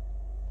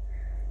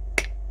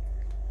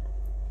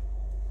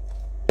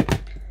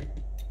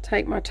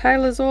 take my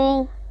tailor's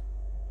awl,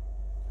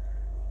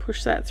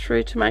 push that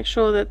through to make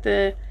sure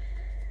that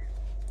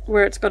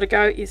where it's got to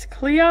go is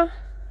clear,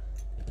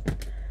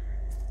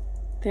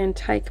 then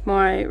take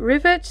my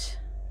rivet,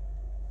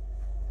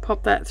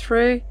 pop that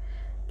through,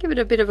 give it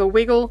a bit of a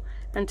wiggle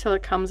until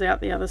it comes out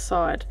the other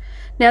side.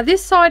 Now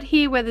this side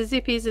here where the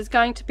zip is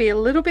going to be a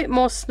little bit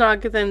more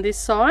snug than this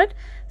side,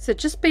 so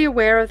just be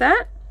aware of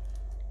that.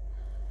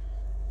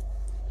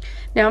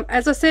 Now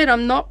as I said,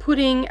 I'm not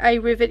putting a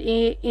rivet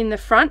in the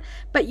front,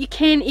 but you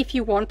can if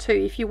you want to.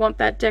 If you want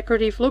that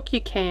decorative look, you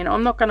can.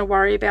 I'm not going to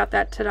worry about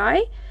that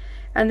today.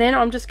 And then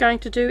I'm just going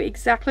to do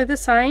exactly the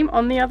same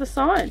on the other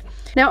side.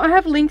 Now I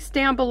have links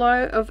down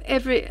below of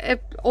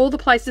all the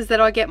places that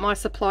I get my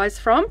supplies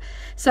from,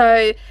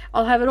 so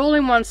I'll have it all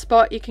in one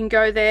spot. You can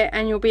go there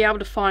and you'll be able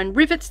to find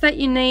rivets that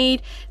you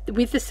need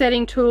with the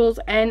setting tools,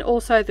 and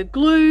also the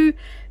glue.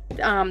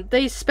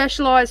 These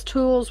specialized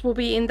tools will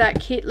be in that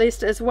kit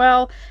list as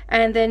well,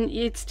 and then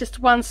it's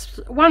just one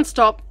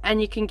stop and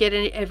you can get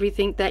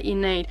everything that you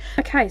need.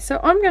 Okay,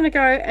 so I'm going to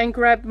go and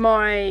grab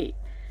my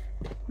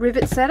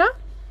rivet setter.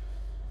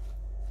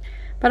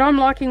 But I'm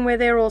liking where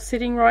they're all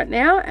sitting right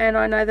now, and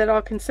I know that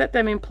I can set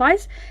them in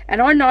place,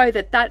 and I know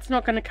that that's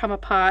not going to come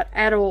apart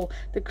at all.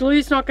 The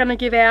glue's not going to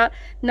give out,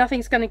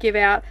 nothing's going to give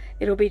out.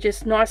 It'll be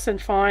just nice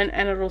and fine,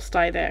 and it'll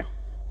stay there.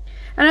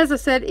 And as I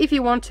said, if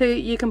you want to,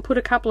 you can put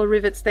a couple of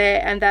rivets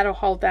there, and that'll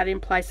hold that in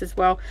place as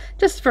well,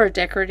 just for a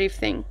decorative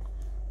thing.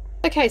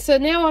 Okay, so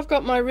now I've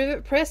got my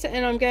rivet press,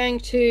 and I'm going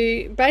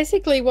to,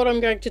 basically what I'm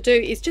going to do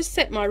is just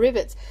set my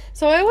rivets.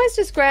 So I always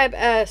just grab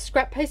a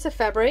scrap piece of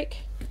fabric,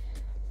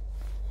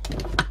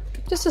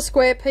 just a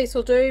square piece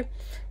will do,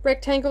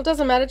 rectangle,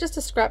 doesn't matter, just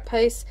a scrap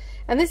piece,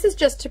 and this is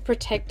just to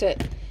protect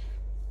it.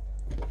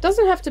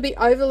 Doesn't have to be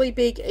overly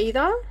big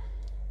either.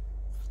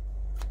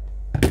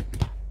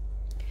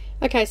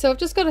 Okay, so I've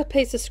just got a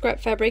piece of scrap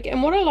fabric,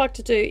 and what I like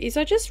to do is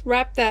I just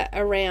wrap that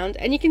around,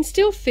 and you can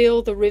still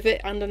feel the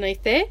rivet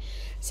underneath there.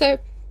 So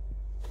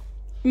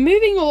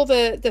moving all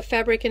the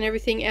fabric and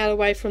everything out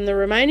away from the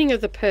remaining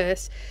of the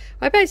purse,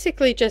 I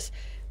basically just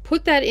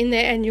put that in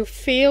there, and you'll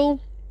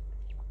feel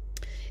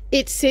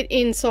it sit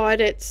inside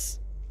its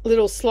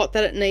little slot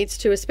that it needs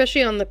to,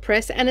 especially on the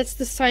press, and it's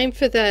the same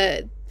for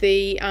the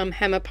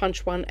hammer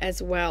punch one as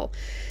well.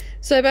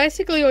 So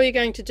basically all you're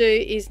going to do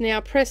is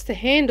now press the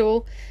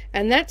handle,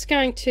 and that's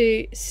going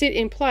to sit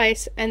in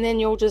place, and then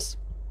you'll just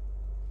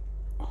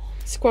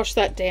squash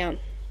that down.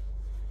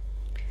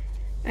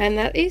 And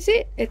that is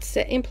it, it's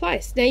set in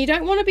place. Now you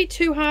don't want to be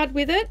too hard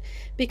with it,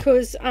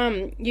 because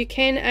you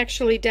can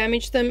actually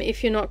damage them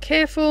if you're not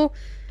careful.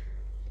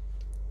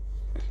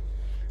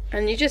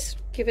 And you just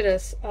give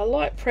it a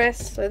light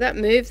press, so that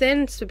move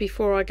then, so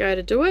before I go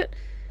to do it,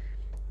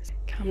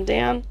 come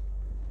down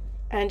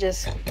and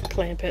just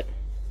clamp it.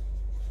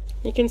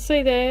 You can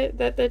see there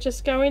that they're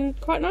just going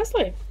quite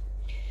nicely.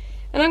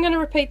 And I'm going to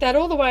repeat that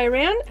all the way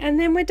around, and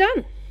then we're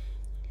done.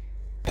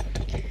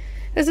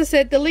 As I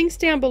said, the links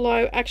down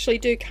below actually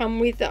do come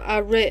with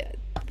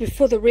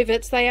for the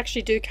rivets, they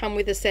actually do come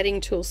with a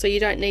setting tool, so you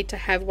don't need to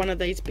have one of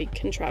these big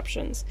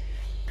contraptions.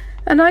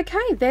 And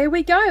okay, there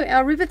we go.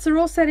 Our rivets are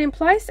all set in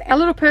place. Our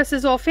little purse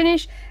is all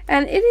finished,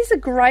 and it is a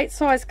great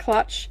size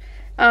clutch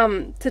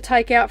to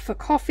take out for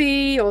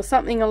coffee or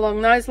something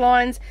along those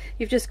lines.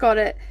 You've just got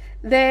it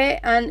there,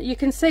 and you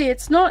can see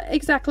it's not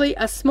exactly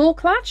a small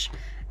clutch,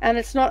 and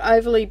it's not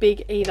overly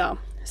big either.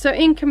 So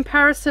in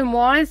comparison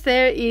wise,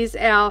 there is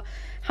our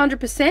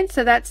 100%,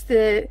 so that's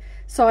the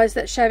size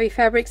that Shabby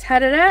Fabrics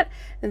had it at,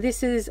 and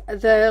this is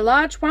the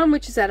large one,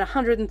 which is at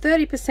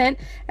 130%,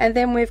 and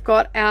then we've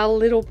got our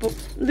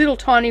little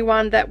tiny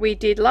one that we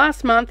did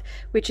last month,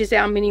 which is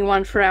our mini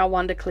one for our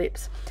wonder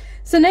clips.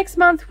 So next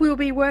month we'll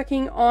be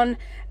working on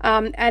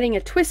adding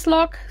a twist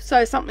lock,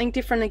 so something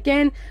different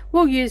again.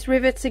 We'll use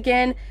rivets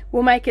again,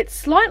 we'll make it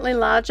slightly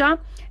larger,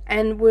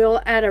 and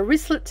we'll add a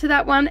wristlet to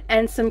that one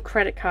and some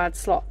credit card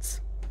slots.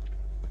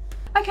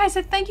 Okay,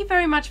 so thank you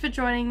very much for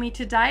joining me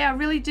today. I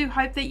really do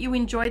hope that you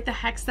enjoyed the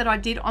hacks that I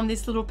did on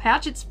this little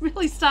pouch. It's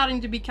really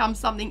starting to become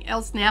something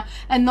else now,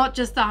 and not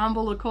just a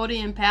humble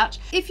accordion pouch.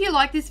 If you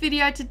like this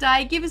video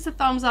today, give us a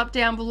thumbs up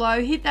down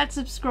below, hit that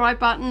subscribe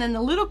button and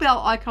the little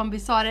bell icon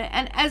beside it,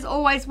 and as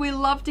always, we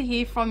love to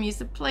hear from you,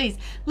 so please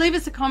leave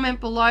us a comment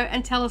below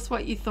and tell us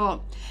what you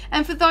thought.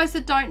 And for those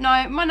that don't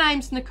know, my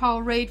name's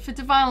Nicole Reid for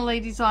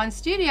Darvanalee Design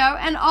Studio,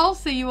 and I'll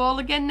see you all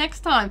again next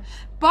time.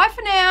 Bye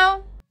for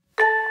now.